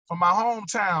 from my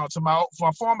hometown to my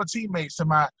former teammates to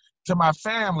my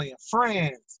family and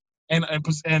friends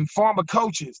and former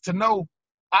coaches, to know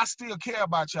I still care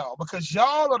about y'all, because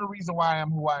y'all are the reason why I am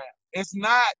who I am. It's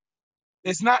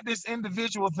not this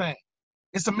individual thing.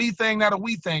 It's a me thing, not a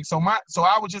we thing. So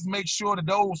I would just make sure that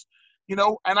those, and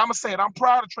I'm going to say it, I'm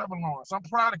proud of Trevor Lawrence. I'm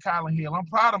proud of Kylan Hill. I'm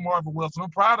proud of Marvin Wilson. I'm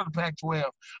proud of the Pac-12.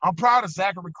 I'm proud of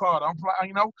Zachary Carter. I'm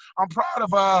proud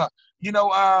of,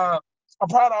 I'm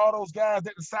proud of all those guys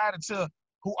that decided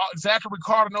Zachary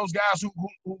Carter and those guys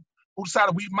who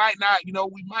decided we might not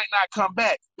come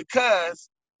back, because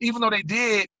even though they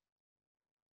did,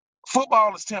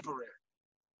 football is temporary,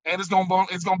 and it's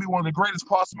gonna be one of the greatest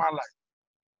parts of my life.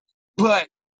 But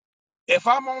if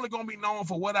I'm only gonna be known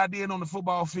for what I did on the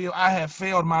football field, I have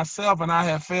failed myself and I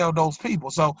have failed those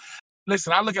people. So,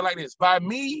 listen, I look at it like this: by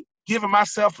me giving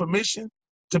myself permission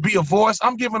to be a voice,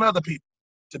 I'm giving other people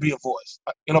to be a voice,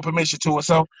 permission to it.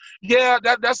 So, yeah,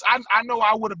 I know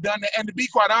I would have done that. And to be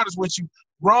quite honest with you,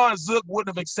 Ron Zook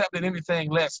wouldn't have accepted anything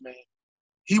less, man.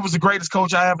 He was the greatest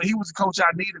coach I ever. He was the coach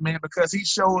I needed, man, because he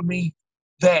showed me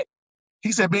that.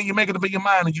 He said, "Ben, you make it up in your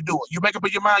mind and you do it. You make up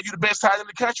in your mind you're the best tight end in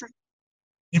the country.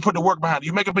 You put the work behind it.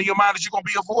 You make up in your mind that you're gonna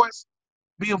be a voice.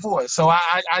 Be a voice." So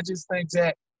I just think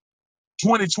that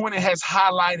 2020 has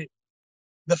highlighted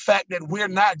the fact that we're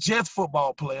not just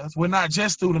football players. We're not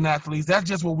just student athletes. That's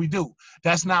just what we do.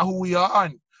 That's not who we are.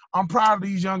 And I'm proud of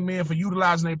these young men for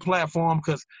utilizing their platform,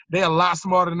 because they're a lot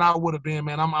smarter than I would have been,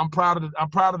 man. I'm proud of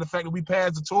the fact that we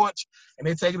passed the torch and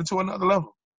they're taking it to another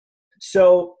level.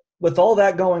 So with all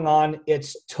that going on,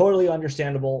 it's totally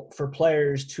understandable for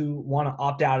players to want to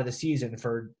opt out of the season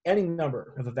for any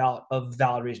number of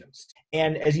valid reasons.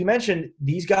 And as you mentioned,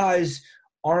 these guys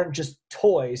aren't just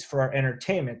toys for our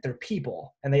entertainment. They're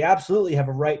people, and they absolutely have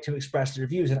a right to express their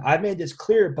views. And I've made this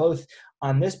clear both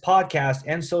on this podcast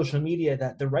and social media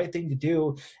that the right thing to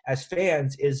do as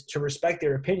fans is to respect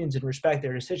their opinions and respect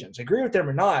their decisions. Agree with them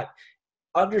or not,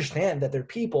 understand that they're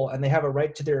people and they have a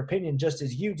right to their opinion just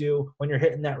as you do when you're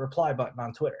hitting that reply button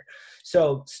on Twitter.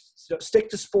 So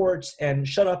stick to sports and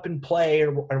shut up and play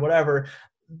or whatever.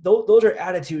 Those are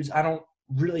attitudes I don't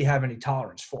really have any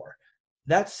tolerance for.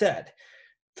 That said,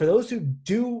 for those who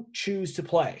do choose to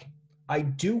play, I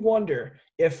do wonder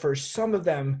if for some of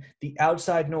them the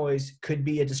outside noise could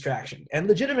be a distraction, and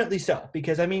legitimately so,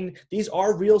 because I mean, these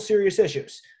are real serious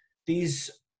issues.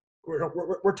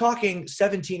 We're talking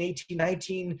 17, 18,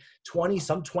 19, 20,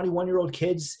 some 21-year-old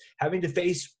kids having to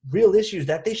face real issues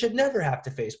that they should never have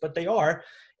to face, but they are,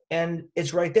 and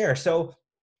it's right there. So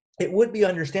it would be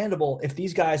understandable if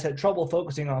these guys had trouble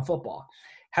focusing on football.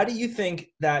 How do you think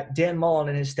that Dan Mullen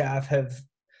and his staff have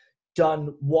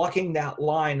done walking that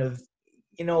line of,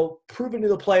 proving to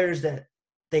the players that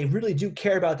they really do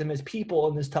care about them as people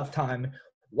in this tough time,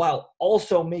 while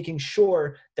also making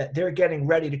sure that they're getting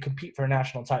ready to compete for a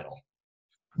national title?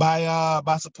 By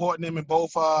supporting them in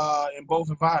both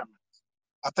environments.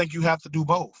 I think you have to do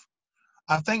both.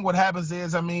 I think what happens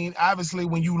is, obviously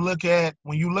when you look at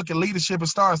leadership, it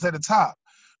starts at the top.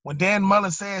 When Dan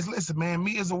Mullen says, "Listen, man,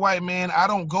 me as a white man, I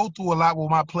don't go through a lot what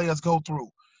my players go through.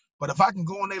 But if I can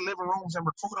go in their living rooms and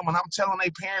recruit them, and I'm telling their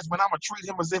parents, man, I'm going to treat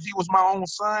him as if he was my own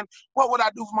son, what would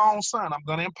I do for my own son? I'm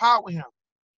going to empower him.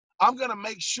 I'm going to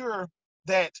make sure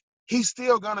that he's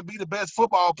still going to be the best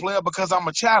football player because I'm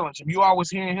going to challenge him. You always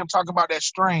hearing him talk about that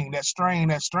strain.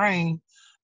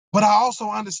 But I also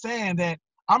understand that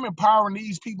I'm empowering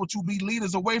these people to be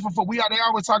leaders away from football. They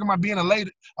always talking about being a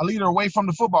leader away from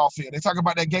the football field. They talk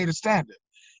about that Gator standard.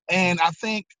 And I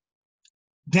think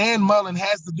Dan Mullen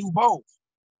has to do both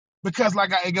because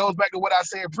it goes back to what I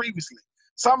said previously.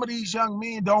 Some of these young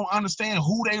men don't understand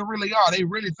who they really are. They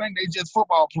really think they just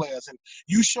football players. And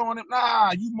you showing them,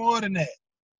 nah, you more than that.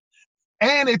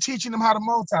 And they're teaching them how to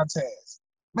multitask.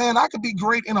 Man, I could be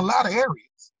great in a lot of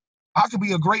areas. I could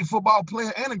be a great football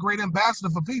player and a great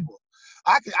ambassador for people.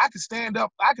 I could stand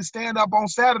up on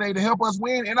Saturday to help us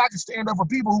win, and I can stand up for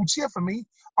people who cheer for me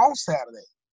on Saturday.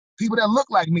 People that look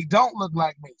like me don't look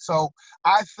like me. So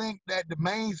I think that the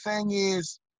main thing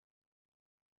is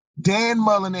Dan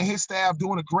Mullen and his staff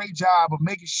doing a great job of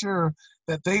making sure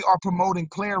that they are promoting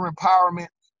player empowerment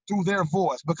through their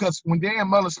voice. Because when Dan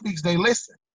Mullen speaks, they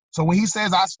listen. So when he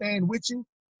says, I stand with you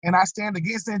and I stand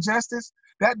against injustice,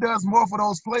 that does more for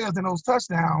those players than those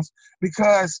touchdowns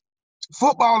because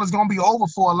football is going to be over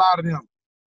for a lot of them,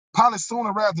 probably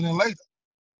sooner rather than later.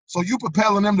 So you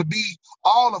propelling them to be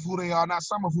all of who they are, not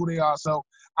some of who they are. So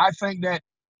I think that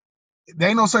there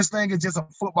ain't no such thing as just a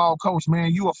football coach,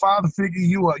 man. You a father figure,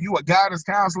 you a guidance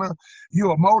counselor,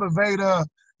 you a motivator.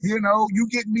 You know, you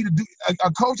get me to do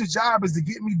a coach's job is to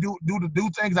get me do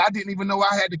things I didn't even know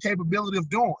I had the capability of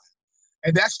doing.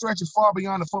 And that stretches far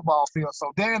beyond the football field.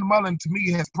 So Dan Mullen, to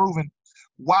me, has proven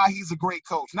why he's a great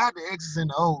coach. Not the X's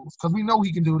and the O's, because we know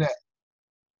he can do that.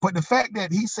 But the fact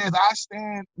that he says, I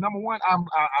stand, number one,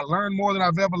 I learned more than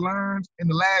I've ever learned in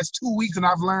the last 2 weeks than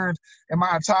I've learned in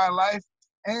my entire life.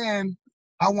 And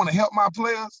I want to help my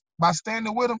players by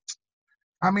standing with them.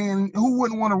 I mean, who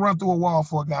wouldn't want to run through a wall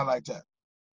for a guy like that?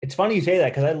 It's funny you say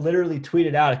that because I literally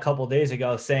tweeted out a couple of days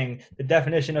ago saying the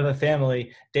definition of a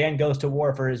family, Dan goes to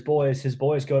war for his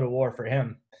boys go to war for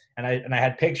him. And I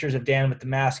had pictures of Dan with the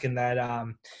mask in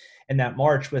that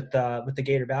march with the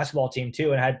Gator basketball team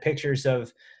too. And I had pictures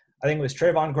of, I think it was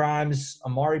Trayvon Grimes,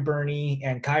 Amari Burney,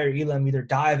 and Kyer Elam either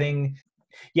diving.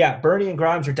 Yeah, Burney and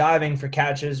Grimes are diving for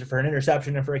catches, for an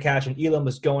interception and for a catch, and Elam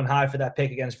was going high for that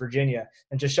pick against Virginia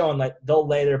and just showing like they'll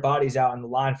lay their bodies out on the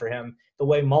line for him the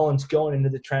way Mullen's going into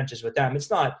the trenches with them. It's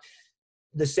not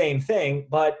the same thing,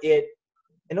 but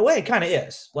in a way it kind of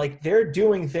is. Like they're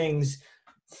doing things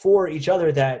for each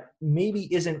other that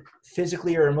maybe isn't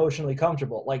physically or emotionally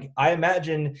comfortable. Like I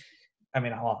imagine,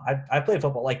 I played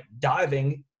football, like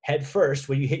diving head first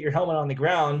when you hit your helmet on the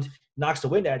ground knocks the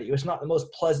wind out of you. It's not the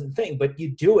most pleasant thing, but you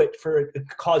do it for a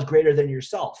cause greater than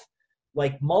yourself.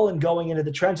 Like Mullen going into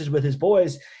the trenches with his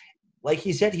boys, like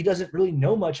he said, he doesn't really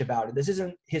know much about it. This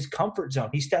isn't his comfort zone.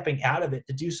 He's stepping out of it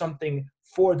to do something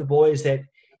for the boys that,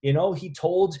 he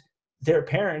told their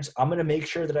parents, I'm going to make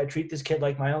sure that I treat this kid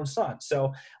like my own son.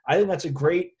 So I think that's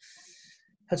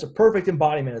a perfect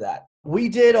embodiment of that. We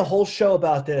did a whole show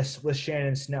about this with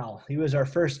Shannon Snell. He was our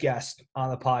first guest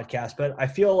on the podcast, but I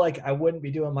feel like I wouldn't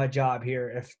be doing my job here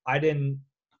if I didn't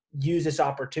use this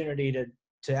opportunity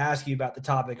to ask you about the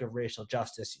topic of racial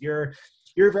justice. You're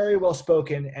very well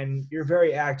spoken and you're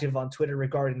very active on Twitter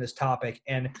regarding this topic.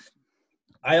 And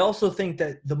I also think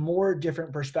that the more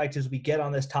different perspectives we get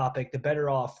on this topic, the better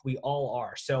off we all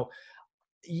are. So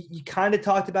you kind of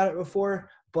talked about it before,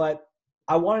 but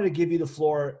I wanted to give you the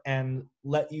floor and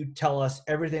let you tell us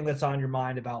everything that's on your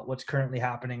mind about what's currently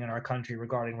happening in our country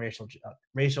regarding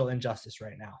racial injustice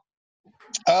right now.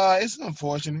 It's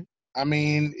unfortunate. I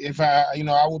mean, if I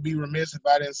would be remiss if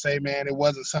I didn't say, man, it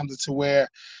wasn't something to where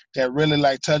that really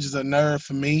like touches a nerve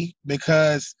for me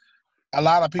because a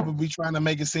lot of people be trying to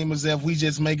make it seem as if we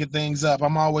just making things up.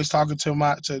 I'm always talking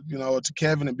to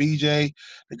Kevin and BJ,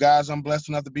 the guys I'm blessed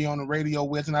enough to be on the radio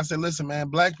with. And I said, listen, man,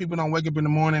 black people don't wake up in the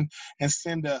morning and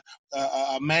send a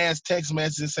mass text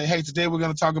message and say, hey, today we're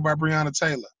going to talk about Breonna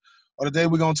Taylor. Or today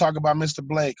we're going to talk about Mr.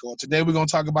 Blake. Or today we're going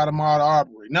to talk about Ahmaud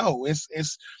Arbery. No, it's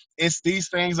these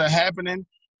things are happening.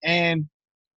 And,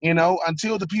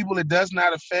 until the people it does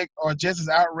not affect are just as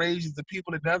outraged as the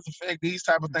people it does affect, these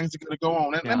type of things are going to go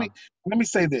on. And let me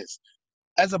say this.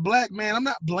 As a black man, I'm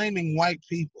not blaming white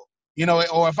people.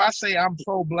 Or if I say I'm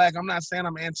pro-black, I'm not saying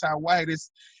I'm anti-white.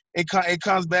 It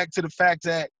comes back to the fact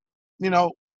that,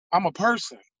 I'm a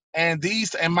person. And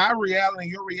my reality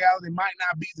and your reality might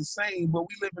not be the same, but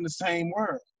we live in the same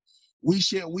world. We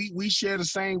share the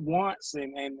same wants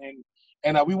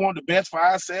and we want the best for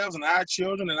ourselves and our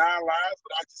children and our lives.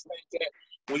 But I just think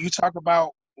that when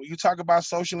you talk about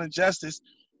social injustice,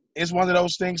 it's one of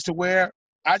those things to where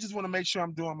I just want to make sure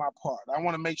I'm doing my part. I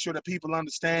want to make sure that people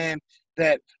understand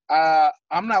that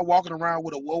I'm not walking around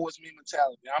with a woe is me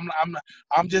mentality.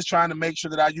 I'm just trying to make sure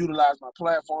that I utilize my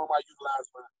platform. I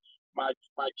utilize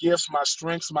my gifts, my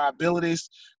strengths, my abilities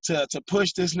to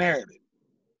push this narrative.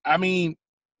 I mean,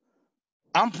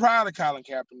 I'm proud of Colin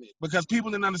Kaepernick because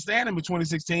people didn't understand him in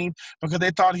 2016 because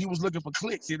they thought he was looking for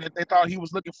clicks. They thought he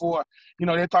was looking for,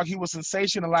 they thought he was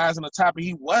sensationalizing a topic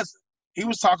he wasn't. He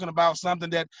was talking about something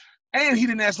that, and he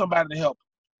didn't ask somebody to help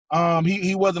him.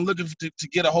 He wasn't looking to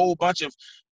get a whole bunch of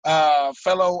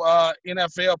fellow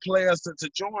NFL players to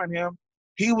join him.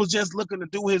 He was just looking to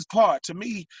do his part. To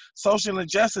me, social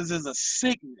injustice is a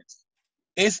sickness.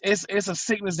 It's a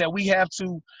sickness that we have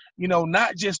to,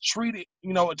 not just treat it,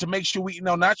 to make sure we,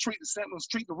 not treat the symptoms,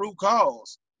 treat the root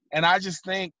cause. And I just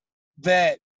think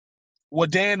that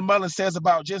what Dan Mullen says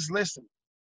about just listen,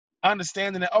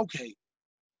 understanding that, okay,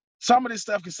 some of this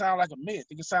stuff can sound like a myth.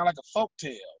 It can sound like a folk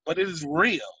tale, but it is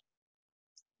real.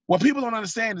 What people don't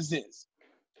understand is this.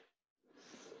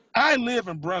 I live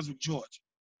in Brunswick, Georgia.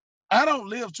 I don't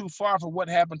live too far from what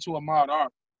happened to Ahmaud Arbery.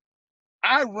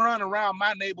 I run around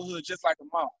my neighborhood just like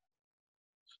Ahmaud.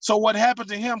 So what happened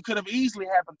to him could have easily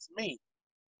happened to me.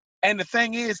 And the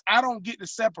thing is, I don't get to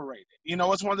separate it.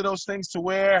 It's one of those things to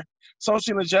where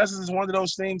social injustice is one of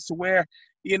those things to where,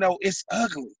 it's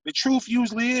ugly. The truth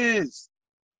usually is.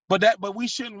 But we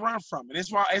shouldn't run from it.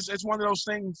 It's one of those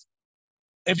things.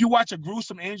 If you watch a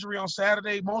gruesome injury on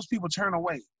Saturday, most people turn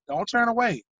away. Don't turn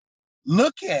away.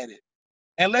 Look at it.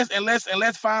 And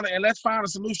let's find a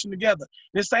solution together.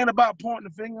 This ain't about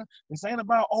pointing the finger. This ain't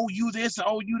about, oh, you this and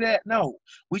oh, you that. No,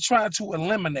 we trying to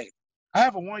eliminate. I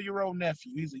have a 1-year-old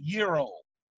nephew. He's a year old.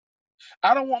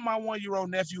 I don't want my 1-year-old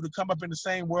nephew to come up in the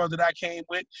same world that I came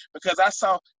with because I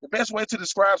saw the best way to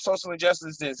describe social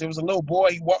injustice is this. It was a little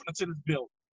boy. He walked into this building,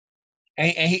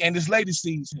 and this lady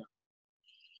sees him,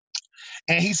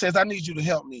 and he says, "I need you to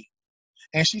help me."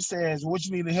 And she says, "What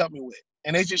you need to help me with?"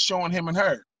 And they just showing him and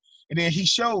her. And then he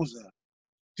shows her.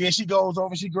 Then she goes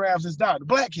over, she grabs his doctor,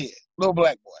 black kid, little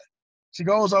black boy. She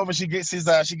goes over, she gets his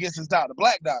doctor,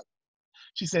 black doctor.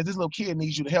 She says, "This little kid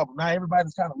needs you to help him." Now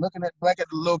everybody's kind of looking at the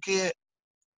little kid.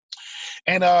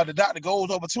 And the doctor goes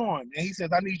over to him and he says,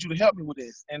 "I need you to help me with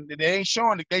this." And they just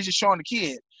showing the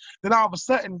kid. Then all of a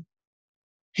sudden,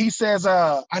 he says,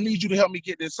 "I need you to help me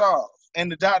get this off." And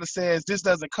the doctor says, "This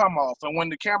doesn't come off." And when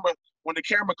the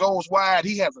camera goes wide,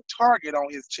 he has a target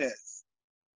on his chest.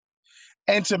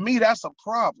 And to me, that's a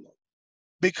problem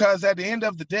because at the end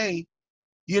of the day,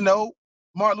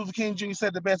 Martin Luther King Jr.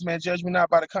 said the best, man, judge me not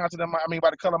by the content by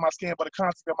the color of my skin, but the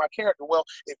content of my character. Well,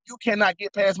 if you cannot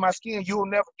get past my skin, you'll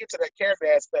never get to that character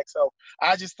aspect. So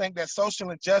I just think that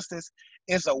social injustice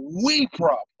is a we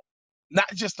problem, not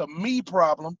just a me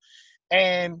problem.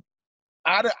 And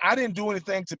I didn't do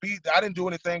anything to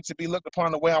be looked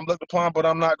upon the way I'm looked upon, but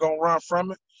I'm not gonna run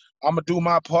from it. I'm gonna do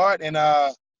my part, and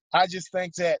I just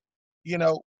think that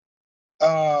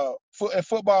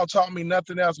football taught me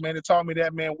nothing else, man. It taught me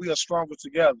that, man, we are stronger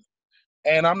together.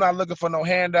 And I'm not looking for no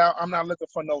handout. I'm not looking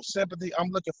for no sympathy. I'm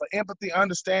looking for empathy,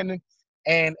 understanding,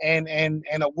 and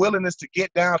a willingness to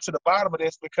get down to the bottom of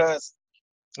this because,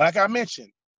 like I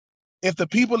mentioned, if the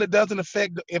people it doesn't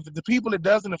affect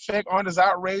aren't as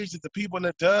outraged as the people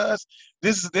it does,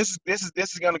 this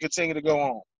is going to continue to go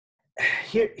on.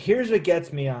 Here's what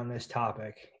gets me on this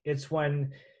topic. It's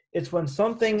when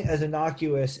something as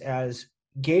innocuous as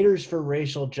Gators for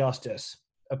Racial Justice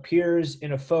appears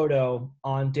in a photo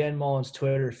on Dan Mullen's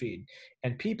Twitter feed,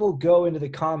 and people go into the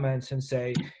comments and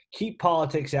say, keep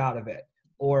politics out of it,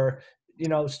 or,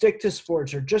 stick to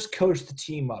sports, or just coach the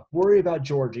team up. Worry about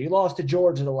Georgia. You lost to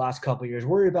Georgia the last couple of years.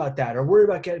 Worry about that, or worry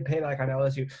about getting payback on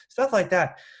LSU, stuff like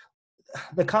that.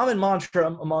 The common mantra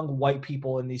among white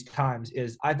people in these times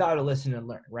is, I vow to listen and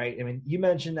learn, right? I mean, you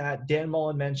mentioned that, Dan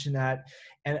Mullen mentioned that,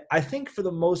 and I think for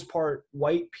the most part,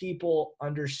 white people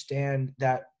understand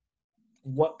that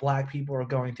what black people are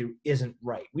going through isn't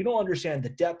right. We don't understand the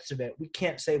depths of it. We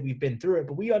can't say we've been through it,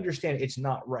 but we understand it's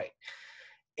not right.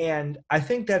 And I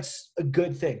think that's a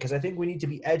good thing because I think we need to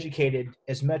be educated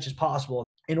as much as possible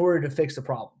in order to fix the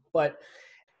problem. But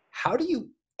how do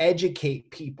you educate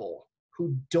people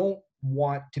who don't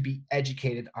want to be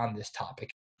educated on this topic?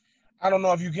 I don't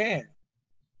know if you can.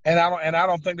 And I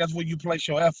don't think that's where you place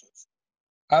your efforts.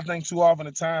 I think too often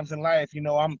at times in life,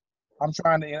 I'm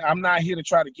not here to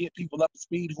try to get people up to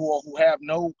speed who have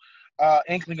no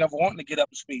inkling of wanting to get up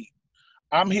to speed.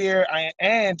 I'm here,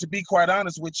 and to be quite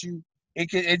honest with you,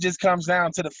 it just comes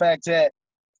down to the fact that,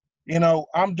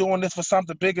 I'm doing this for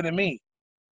something bigger than me.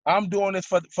 I'm doing this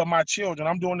for my children.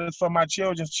 I'm doing this for my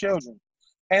children's children.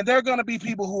 And there are going to be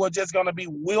people who are just going to be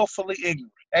willfully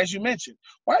ignorant. As you mentioned,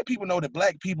 white people know that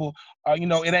black people,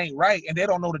 it ain't right, and they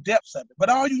don't know the depths of it. But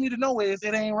all you need to know is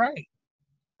it ain't right.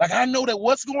 Like, I know that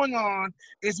what's going on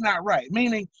is not right.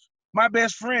 Meaning, my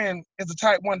best friend is a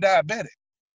type 1 diabetic.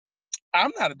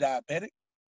 I'm not a diabetic,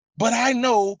 but I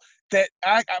know that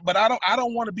I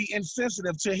don't want to be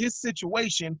insensitive to his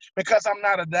situation because I'm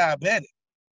not a diabetic.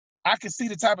 I can see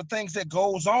the type of things that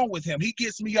goes on with him. He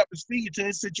gets me up to speed to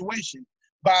his situation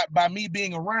by me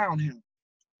being around him.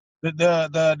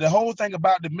 The whole thing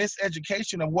about the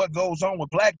miseducation of what goes on with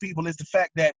black people is the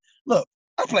fact that, look,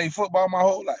 I played football my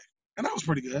whole life, and I was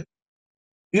pretty good.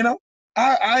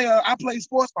 I played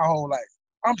sports my whole life.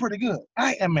 I'm pretty good.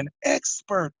 I am an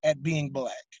expert at being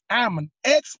black. I'm an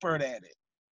expert at it.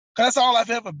 Because that's all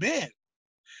I've ever been.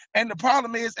 And the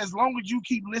problem is, as long as you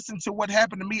keep listening to what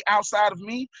happened to me outside of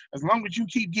me, as long as you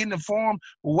keep getting informed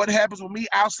with what happens with me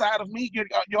outside of me,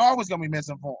 you're always going to be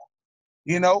misinformed.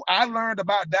 I learned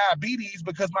about diabetes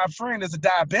because my friend is a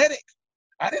diabetic.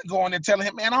 I didn't go in there telling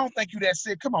him, man, I don't think you that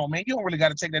sick. Come on, man, you don't really got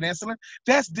to take that insulin.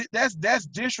 That's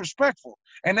disrespectful,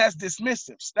 and that's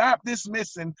dismissive. Stop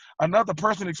dismissing another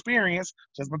person's experience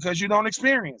just because you don't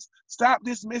experience. Stop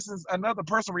dismissing another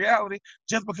person's reality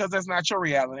just because that's not your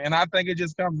reality. And I think it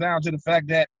just comes down to the fact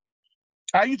that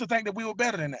I used to think that we were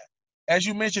better than that. As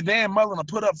you mentioned, Dan Mullen will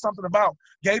put up something about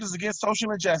Gators against social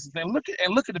injustice, and look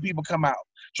at the people come out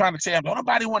trying to say, don't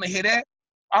nobody want to hear that.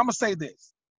 I'm gonna say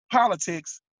this: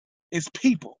 politics is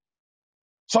people.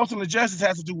 Social injustice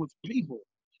has to do with people.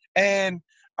 And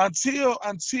until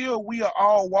we are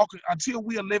all walking, until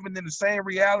we are living in the same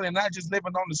reality and not just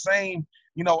living on the same,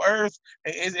 earth,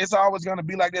 it's always going to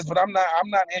be like this. But I'm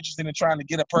not interested in trying to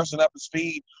get a person up to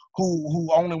speed who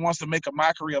only wants to make a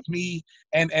mockery of me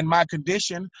and my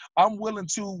condition. I'm willing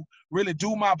to really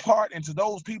do my part, and to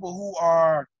those people who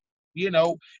are,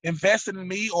 invested in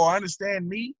me or understand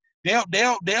me,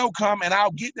 they'll come and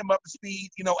I'll get them up to speed,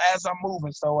 as I'm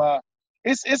moving. So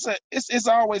it's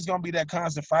always gonna be that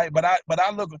constant fight. But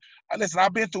listen,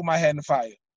 I've been through my head in the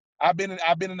fire. I've been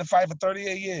in the fight for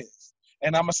 38 years,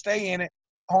 and I'm gonna stay in it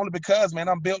only because, man,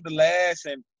 I'm built to last,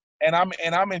 and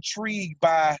I'm intrigued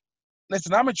by.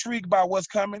 Listen, I'm intrigued by what's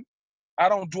coming. I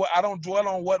don't dwell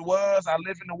on what was. I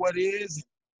live into what is.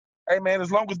 Hey, man,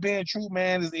 as long as being true,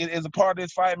 man, is a part of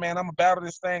this fight, man, I'm going to battle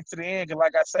this thing to the end. And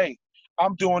like I say,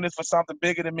 I'm doing this for something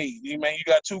bigger than me. Man, you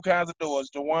got two kinds of doors,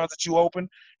 the ones that you open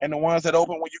and the ones that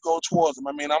open when you go towards them.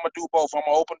 I mean, I'm going to do both. I'm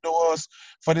going to open doors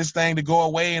for this thing to go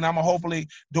away, and I'm going to hopefully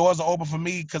doors are open for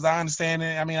me because I understand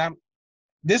it. I mean,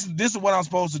 this is what I'm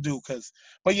supposed to do.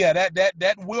 But yeah,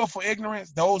 that willful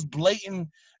ignorance, those blatant,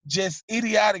 just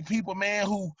idiotic people, man,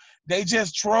 who they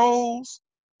just trolls,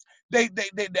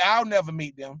 I'll never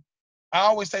meet them. I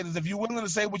always say this: if you're willing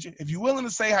to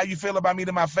say how you feel about me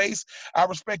to my face, I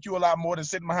respect you a lot more than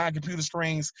sitting behind computer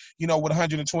screens, with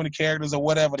 120 characters or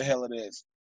whatever the hell it is.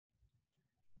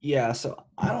 Yeah, so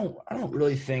I don't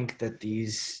really think that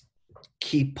these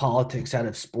keep politics out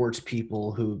of sports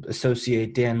people who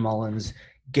associate Dan Mullen's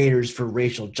Gators for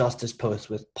Racial Justice posts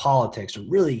with politics are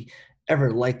really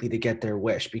ever likely to get their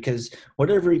wish, because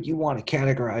whatever you want to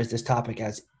categorize this topic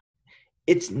as,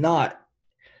 it's not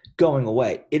going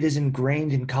away. It is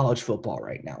ingrained in college football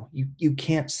right now. You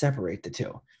can't separate the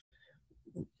two.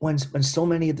 When so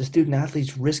many of the student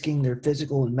athletes risking their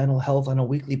physical and mental health on a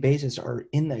weekly basis are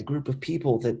in that group of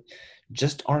people that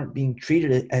just aren't being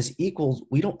treated as equals,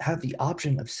 we don't have the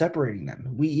option of separating them.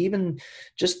 We even,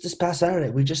 just this past Saturday,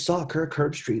 we just saw Kirk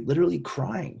Herbstreit literally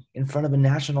crying in front of a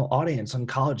national audience on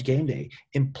College Game Day,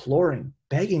 imploring,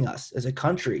 begging us as a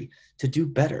country to do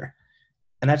better.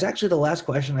 And that's actually the last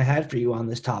question I had for you on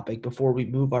this topic before we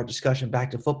move our discussion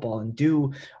back to football and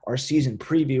do our season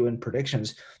preview and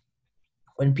predictions.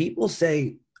 When people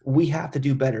say we have to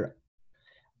do better,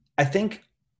 I think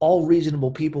all reasonable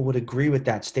people would agree with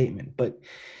that statement. But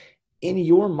in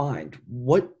your mind,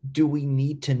 what do we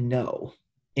need to know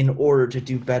in order to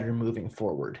do better moving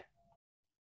forward?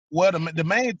 Well,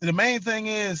 the main thing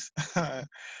is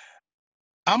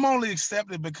I'm only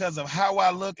accepted because of how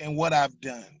I look and what I've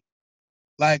done.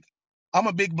 Like, I'm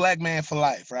a big black man for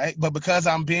life, right? But because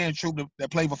I'm being true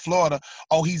that played for Florida,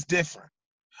 oh, he's different.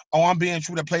 Oh, I'm being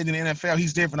true that played in the NFL,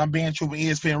 he's different. I'm being true for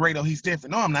ESPN Radio, he's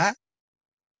different. No, I'm not.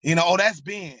 That's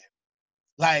Ben.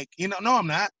 No, I'm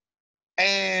not.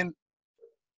 And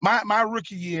my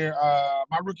rookie year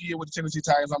with the Tennessee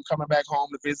Titans, I'm coming back home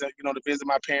to visit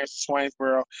my parents in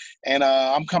Swainsboro, and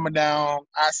I'm coming down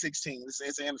I-16.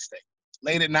 It's an interstate.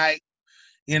 Late at night,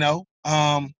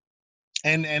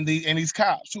 and these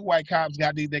cops, two white cops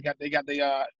they're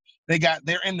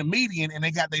in the median and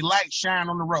they got their lights shine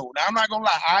on the road. Now, I'm not gonna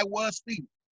lie, I was speeding.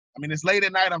 I mean, it's late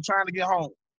at night. I'm trying to get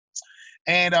home.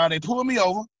 And they pulled me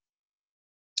over.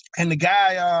 And the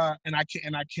guy, and I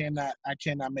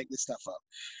cannot make this stuff up.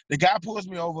 The guy pulls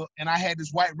me over, and I had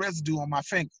this white residue on my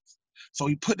fingers. So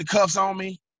he put the cuffs on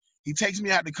me. He takes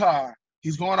me out the car.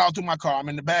 He's going out through my car. I'm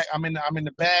in the back. I'm in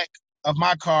the back of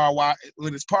my car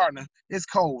with his partner. It's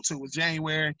cold too. It's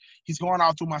January. He's going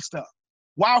out through my stuff.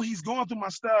 While he's going through my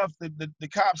stuff, the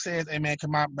cop says, "Hey man,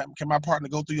 can my partner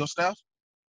go through your stuff?"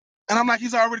 And I'm like,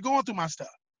 "He's already going through my stuff."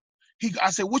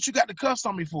 I said, "What you got the cuffs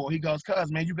on me for?" He goes,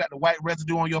 "Cuz, man, you got the white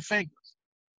residue on your fingers."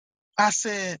 I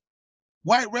said,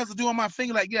 "White residue on my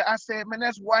finger?" Like, yeah. I said, "Man,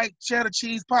 that's white cheddar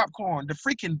cheese popcorn. The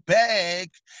freaking bag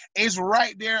is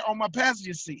right there on my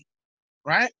passenger seat,"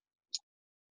 right?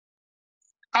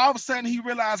 All of a sudden, he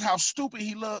realized how stupid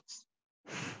he looks.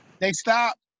 They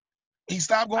stopped. He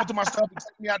stopped going through my stuff. He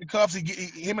took me out the cuffs.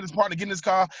 Him and his partner get in his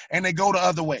car, and they go the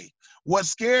other way. What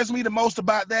scares me the most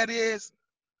about that is,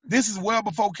 this is well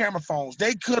before camera phones.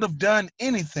 They could have done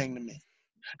anything to me.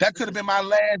 That could have been my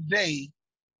last day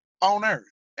on earth.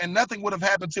 And nothing would have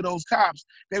happened to those cops.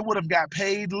 They would have got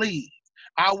paid leave.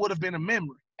 I would have been a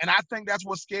memory. And I think that's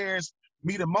what scares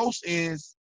me the most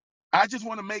is I just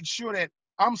want to make sure that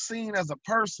I'm seen as a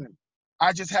person.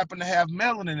 I just happen to have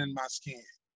melanin in my skin.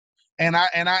 And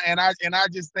I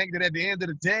just think that at the end of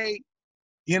the day,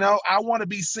 you know, I want to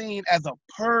be seen as a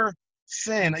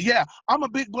person. Yeah, I'm a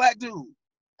big black dude.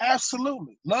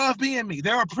 Absolutely. Love being me.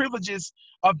 There are privileges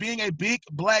of being a big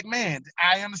black man.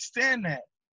 I understand that.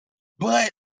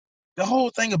 But the whole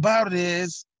thing about it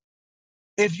is,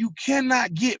 if you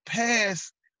cannot get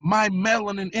past my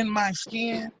melanin in my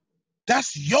skin,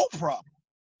 that's your problem.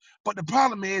 But the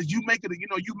problem is you've already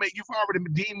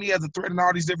deemed me as a threat and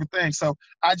all these different things. So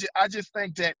I just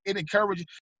think that it encourages.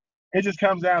 It just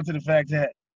comes down to the fact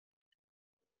that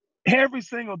every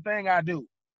single thing I do,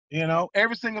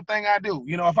 every single thing I do,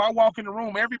 if I walk in the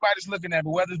room, everybody's looking at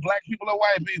me, whether it's black people or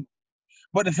white people.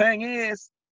 But the thing is,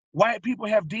 white people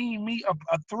have deemed me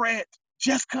a threat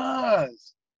just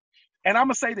cause. And I'm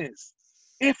going to say this.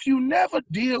 If you never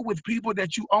deal with people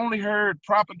that you only heard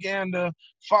propaganda,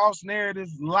 false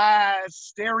narratives, lies,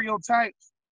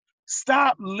 stereotypes,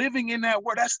 stop living in that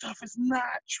world. That stuff is not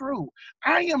true.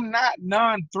 I am not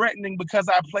non-threatening because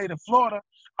I played in Florida.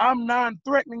 I'm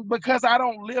non-threatening because I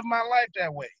don't live my life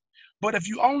that way. But if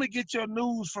you only get your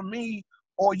news from me,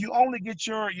 or you only get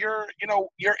your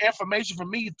information from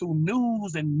me through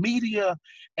news and media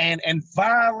and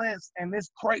violence and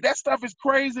that stuff is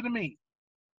crazy to me.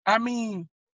 I mean,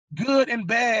 good and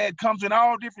bad comes in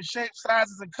all different shapes,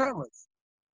 sizes, and colors.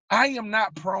 I am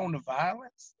not prone to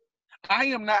violence. I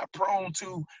am not prone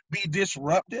to be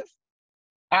disruptive.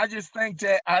 I just think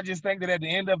that at the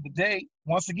end of the day,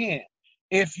 once again,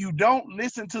 if you don't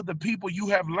listen to the people you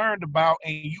have learned about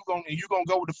and you're gonna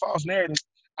go with the false narratives,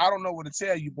 I don't know what to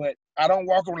tell you, but I don't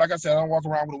walk around, like I said, I don't walk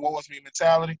around with a woe is me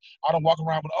mentality. I don't walk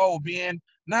around with,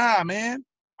 nah, man,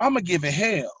 I'm going to give it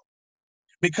hell.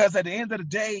 Because at the end of the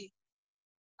day,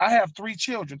 I have 3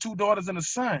 children, 2 daughters and a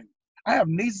son. I have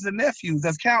nieces and nephews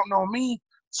that's counting on me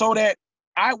so that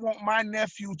I want my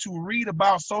nephew to read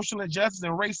about social injustice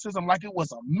and racism like it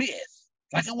was a myth.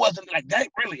 Like it wasn't like that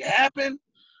really happened.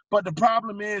 But the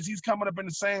problem is he's coming up in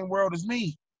the same world as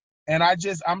me. And I'm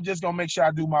just gonna make sure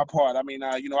I do my part. I mean,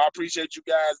 I appreciate you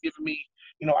guys giving me,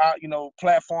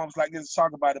 platforms like this to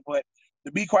talk about it. But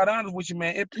to be quite honest with you,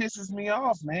 man, it pisses me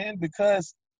off, man,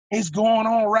 because it's going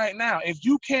on right now. If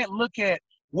you can't look at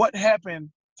what happened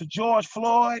to George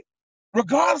Floyd,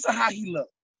 regardless of how he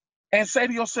looked, and say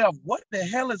to yourself, what the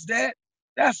hell is that?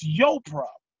 That's your problem.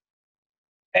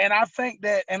 And I think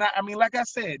that, and I mean, like I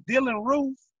said, Dylan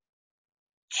Roof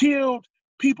killed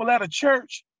people at a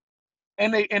church.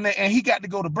 And he got to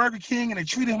go to Burger King, and they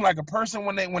treated him like a person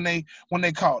when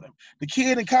they caught him. The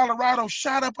kid in Colorado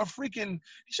shot up a freaking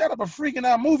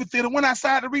movie theater, went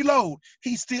outside to reload.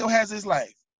 He still has his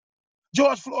life.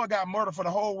 George Floyd got murdered for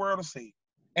the whole world to see,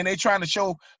 and they trying to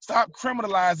stop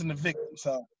criminalizing the victim.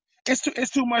 So it's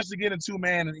too much to get into,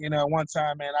 man. One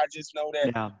time, man, I just know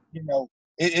that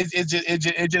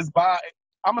it just bothers.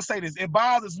 I'm gonna say this: it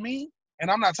bothers me, and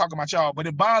I'm not talking about y'all, but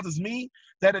it bothers me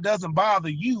that it doesn't bother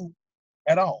you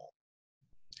at all.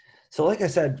 So like I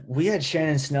said, we had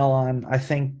Shannon Snell on, I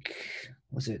think,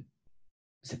 was it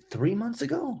 3 months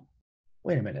ago?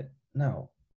 Wait a minute.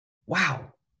 No.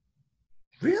 Wow.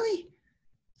 Really?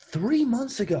 3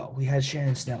 months ago we had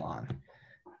Shannon Snell on.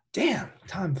 Damn,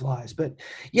 time flies. But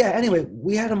yeah, anyway,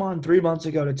 we had him on 3 months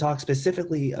ago to talk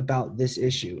specifically about this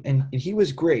issue, and he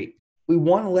was great. We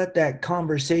want to let that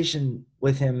conversation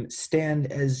with him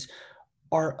stand as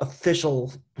our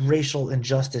official racial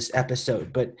injustice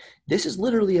episode, but this is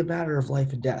literally a matter of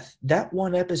life and death. That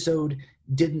one episode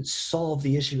didn't solve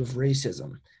the issue of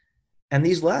racism. And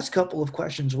these last couple of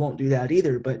questions won't do that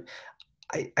either. But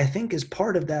I think as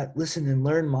part of that listen and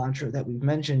learn mantra that we've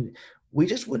mentioned, we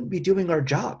just wouldn't be doing our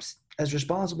jobs as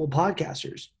responsible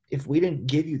podcasters if we didn't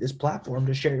give you this platform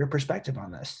to share your perspective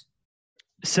on this.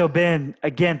 So Ben,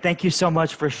 again, thank you so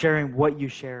much for sharing what you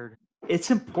shared.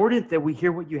 It's important that we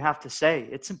hear what you have to say.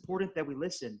 It's important that we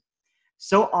listen.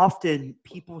 So often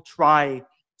people try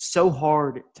so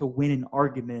hard to win an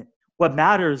argument. What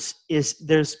matters is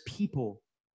there's people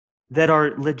that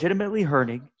are legitimately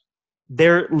hurting.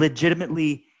 They're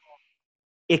legitimately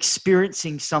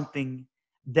experiencing something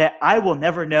that I will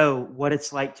never know what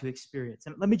it's like to experience.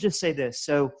 And let me just say this.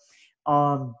 So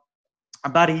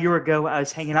about a year ago, I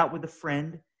was hanging out with a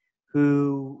friend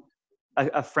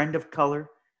a friend of color.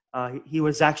 He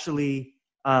was actually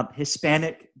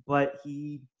Hispanic, but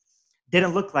he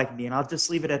didn't look like me. And I'll just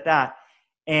leave it at that.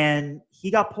 And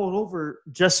he got pulled over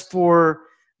just for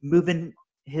moving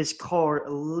his car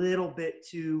a little bit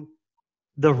to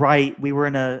the right. We were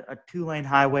in a 2-lane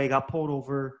highway, got pulled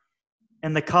over.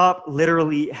 And the cop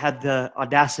literally had the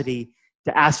audacity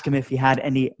to ask him if he had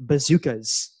any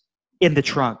bazookas in the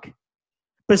trunk.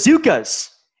 Bazookas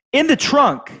in the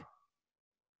trunk.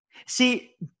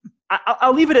 See,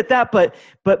 I'll leave it at that. But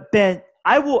Ben,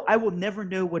 I will never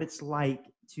know what it's like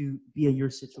to be in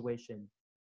your situation.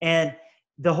 And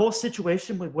the whole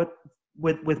situation with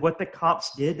what the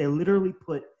cops did, they literally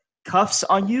put cuffs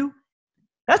on you.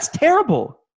 That's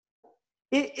terrible.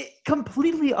 It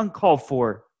completely uncalled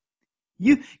for.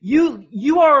 You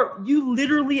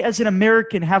literally as an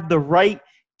American have the right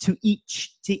to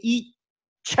eat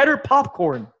cheddar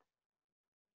popcorn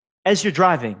as you're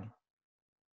driving.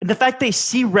 And the fact they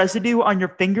see residue on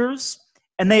your fingers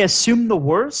and they assume the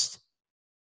worst,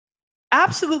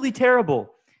 absolutely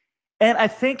terrible. And I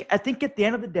think at the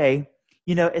end of the day,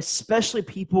 especially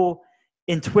people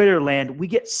in Twitter land, we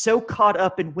get so caught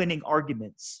up in winning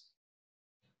arguments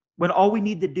when all we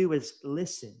need to do is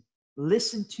listen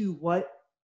to what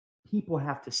people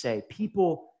have to say.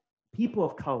 People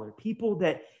of color, people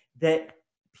that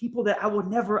I will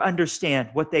never understand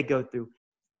what they go through.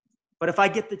 But if I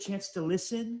get the chance to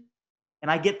listen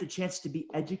and I get the chance to be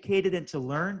educated and to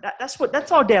learn,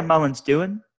 that's all Dan Mullen's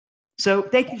doing. So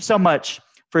thank you so much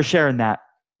for sharing that.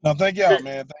 No, thank y'all,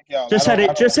 man. Thank y'all. Just had to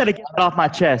get it off my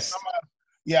chest.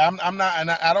 I'm not,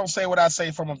 and I don't say what I say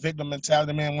from a victim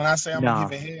mentality, man. When I say I'm gonna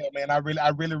give it hell, man, I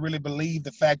really believe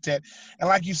the fact that, and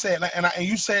like you said, and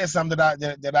you said something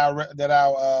that I'll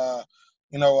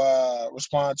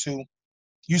respond to.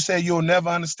 You say you'll never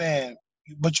understand,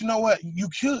 but you know what? You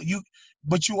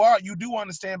do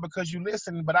understand because you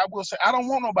listen. But I will say, I don't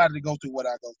want nobody to go through what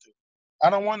I go through. I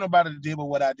don't want nobody to deal with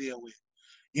what I deal with.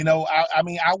 I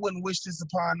mean, I wouldn't wish this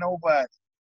upon nobody.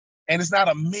 And it's not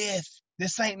a myth.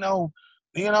 This ain't no.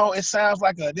 It sounds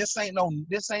like this ain't no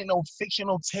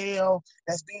fictional tale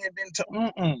that's being to.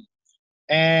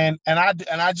 And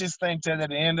I just think that at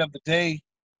the end of the day,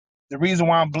 the reason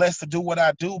why I'm blessed to do what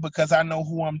I do because I know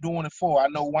who I'm doing it for. I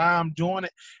know why I'm doing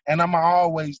it, and I'ma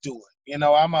always do it.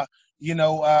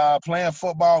 Playing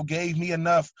football gave me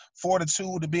enough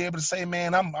fortitude to be able to say,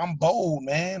 man, I'm bold,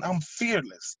 man. I'm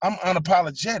fearless. I'm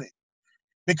unapologetic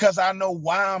because I know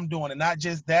why I'm doing it, not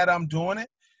just that I'm doing it.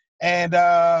 And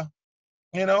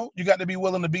you got to be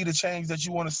willing to be the change that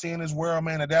you want to see in this world,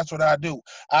 man, and that's what I do.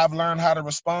 I've learned how to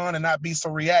respond and not be so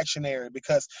reactionary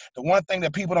because the one thing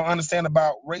that people don't understand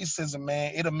about racism,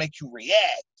 man, it'll make you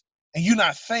react, and you're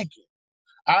not thinking.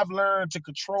 I've learned to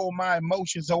control my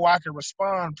emotions so I can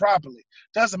respond properly.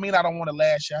 Doesn't mean I don't want to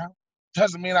lash out.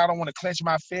 Doesn't mean I don't want to clench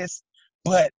my fist,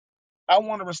 but I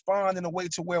want to respond in a way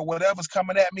to where whatever's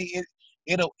coming at me,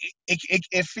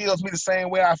 it feels me the same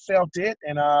way I felt it,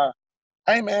 and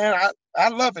hey, man, I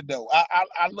love it, though. I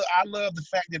love the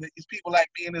fact that it's people like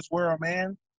me in this world,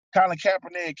 man. Colin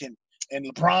Kaepernick and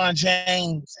LeBron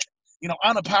James,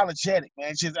 unapologetic,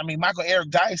 man. Michael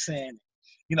Eric Dyson,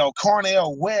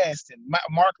 Cornel West and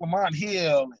Mark Lamont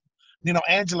Hill, and,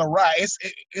 Angela Rye.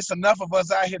 It's enough of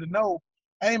us out here to know,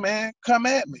 hey, man, come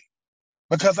at me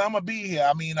because I'm going to be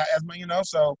here.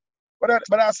 So, but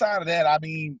outside of that,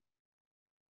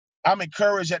 I'm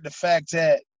encouraged at the fact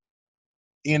that,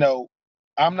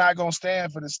 I'm not gonna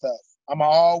stand for this stuff. I'm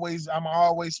always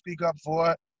speak up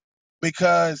for it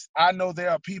because I know there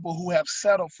are people who have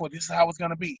settled for this is how it's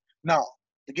gonna be. No,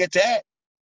 forget that.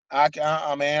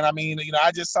 Man.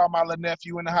 I just saw my little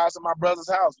nephew in the house at my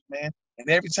brother's house, man. And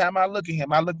every time I look at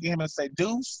him and say,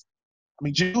 Juice,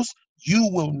 you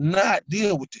will not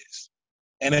deal with this.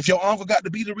 And if your uncle got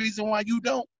to be the reason why you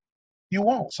don't, you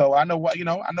won't. So I know what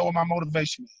my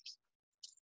motivation is.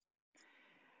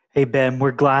 Hey Ben,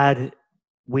 we're glad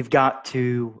we've got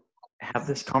to have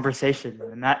this conversation,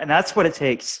 and that's what it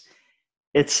takes.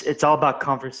 It's all about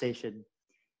conversation,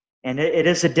 and it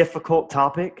is a difficult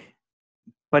topic,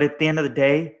 but at the end of the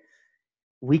day,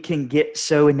 we can get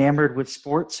so enamored with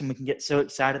sports, and we can get so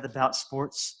excited about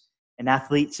sports and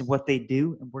athletes and what they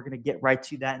do, and we're going to get right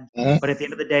to that. Mm-hmm. But at the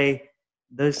end of the day,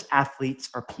 those athletes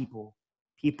are people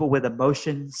with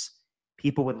emotions,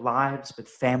 people with lives, with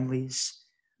families,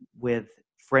 with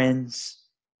friends,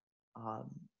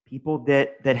 people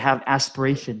that have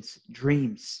aspirations,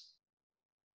 dreams.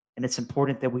 And it's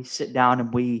important that we sit down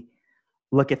and we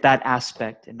look at that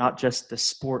aspect and not just the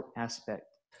sport aspect.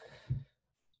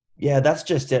 Yeah, that's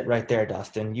just it right there,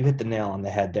 Dustin. You hit the nail on the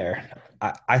head there.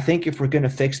 I think if we're going to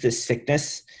fix this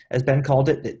sickness, as Ben called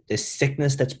it, this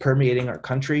sickness that's permeating our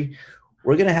country,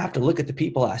 we're going to have to look at the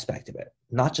people aspect of it,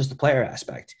 not just the player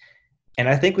aspect. And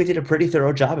I think we did a pretty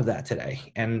thorough job of that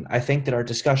today. And I think that our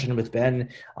discussion with Ben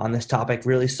on this topic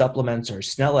really supplements our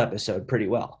Snell episode pretty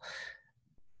well.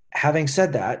 Having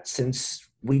said that, since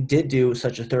we did do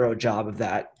such a thorough job of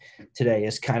that today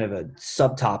as kind of a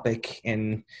subtopic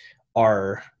in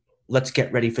our Let's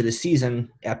Get Ready for the Season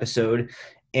episode,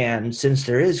 and since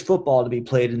there is football to be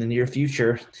played in the near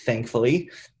future, thankfully,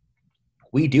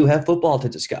 we do have football to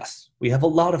discuss. We have a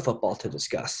lot of football to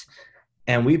discuss.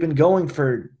 And we've been going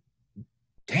for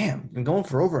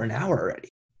over an hour already.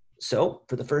 So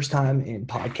for the first time in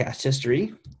podcast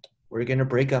history, we're going to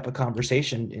break up a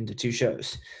conversation into two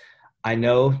shows. I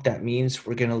know that means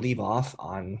we're going to leave off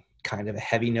on kind of a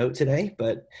heavy note today,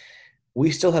 but we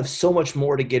still have so much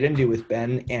more to get into with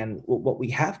Ben, and what we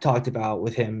have talked about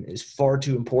with him is far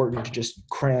too important to just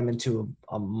cram into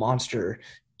a monster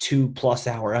 2+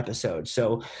 hour episode.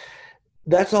 So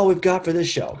that's all we've got for this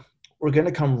show. We're going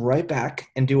to come right back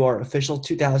and do our official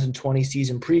 2020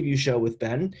 season preview show with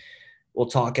Ben. We'll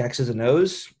talk X's and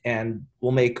O's, and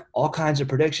we'll make all kinds of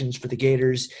predictions for the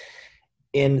Gators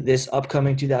in this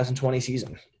upcoming 2020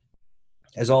 season.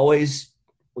 As always,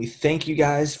 we thank you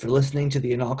guys for listening to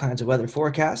the In All Kinds of Weather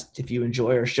forecast. If you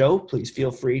enjoy our show, please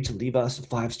feel free to leave us a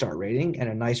 5-star rating and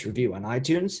a nice review on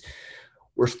iTunes.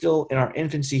 We're still in our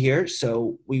infancy here,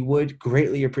 so we would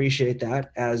greatly appreciate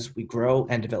that as we grow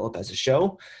and develop as a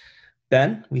show.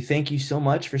 Ben, we thank you so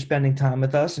much for spending time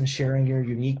with us and sharing your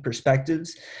unique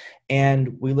perspectives.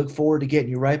 And we look forward to getting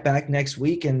you right back next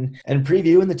week and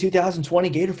previewing the 2020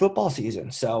 Gator football season.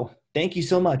 So thank you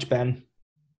so much, Ben.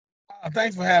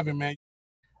 Thanks for having me.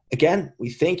 Again, we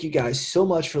thank you guys so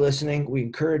much for listening. We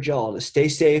encourage y'all to stay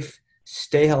safe,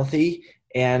 stay healthy,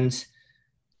 and,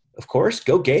 of course,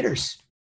 go Gators.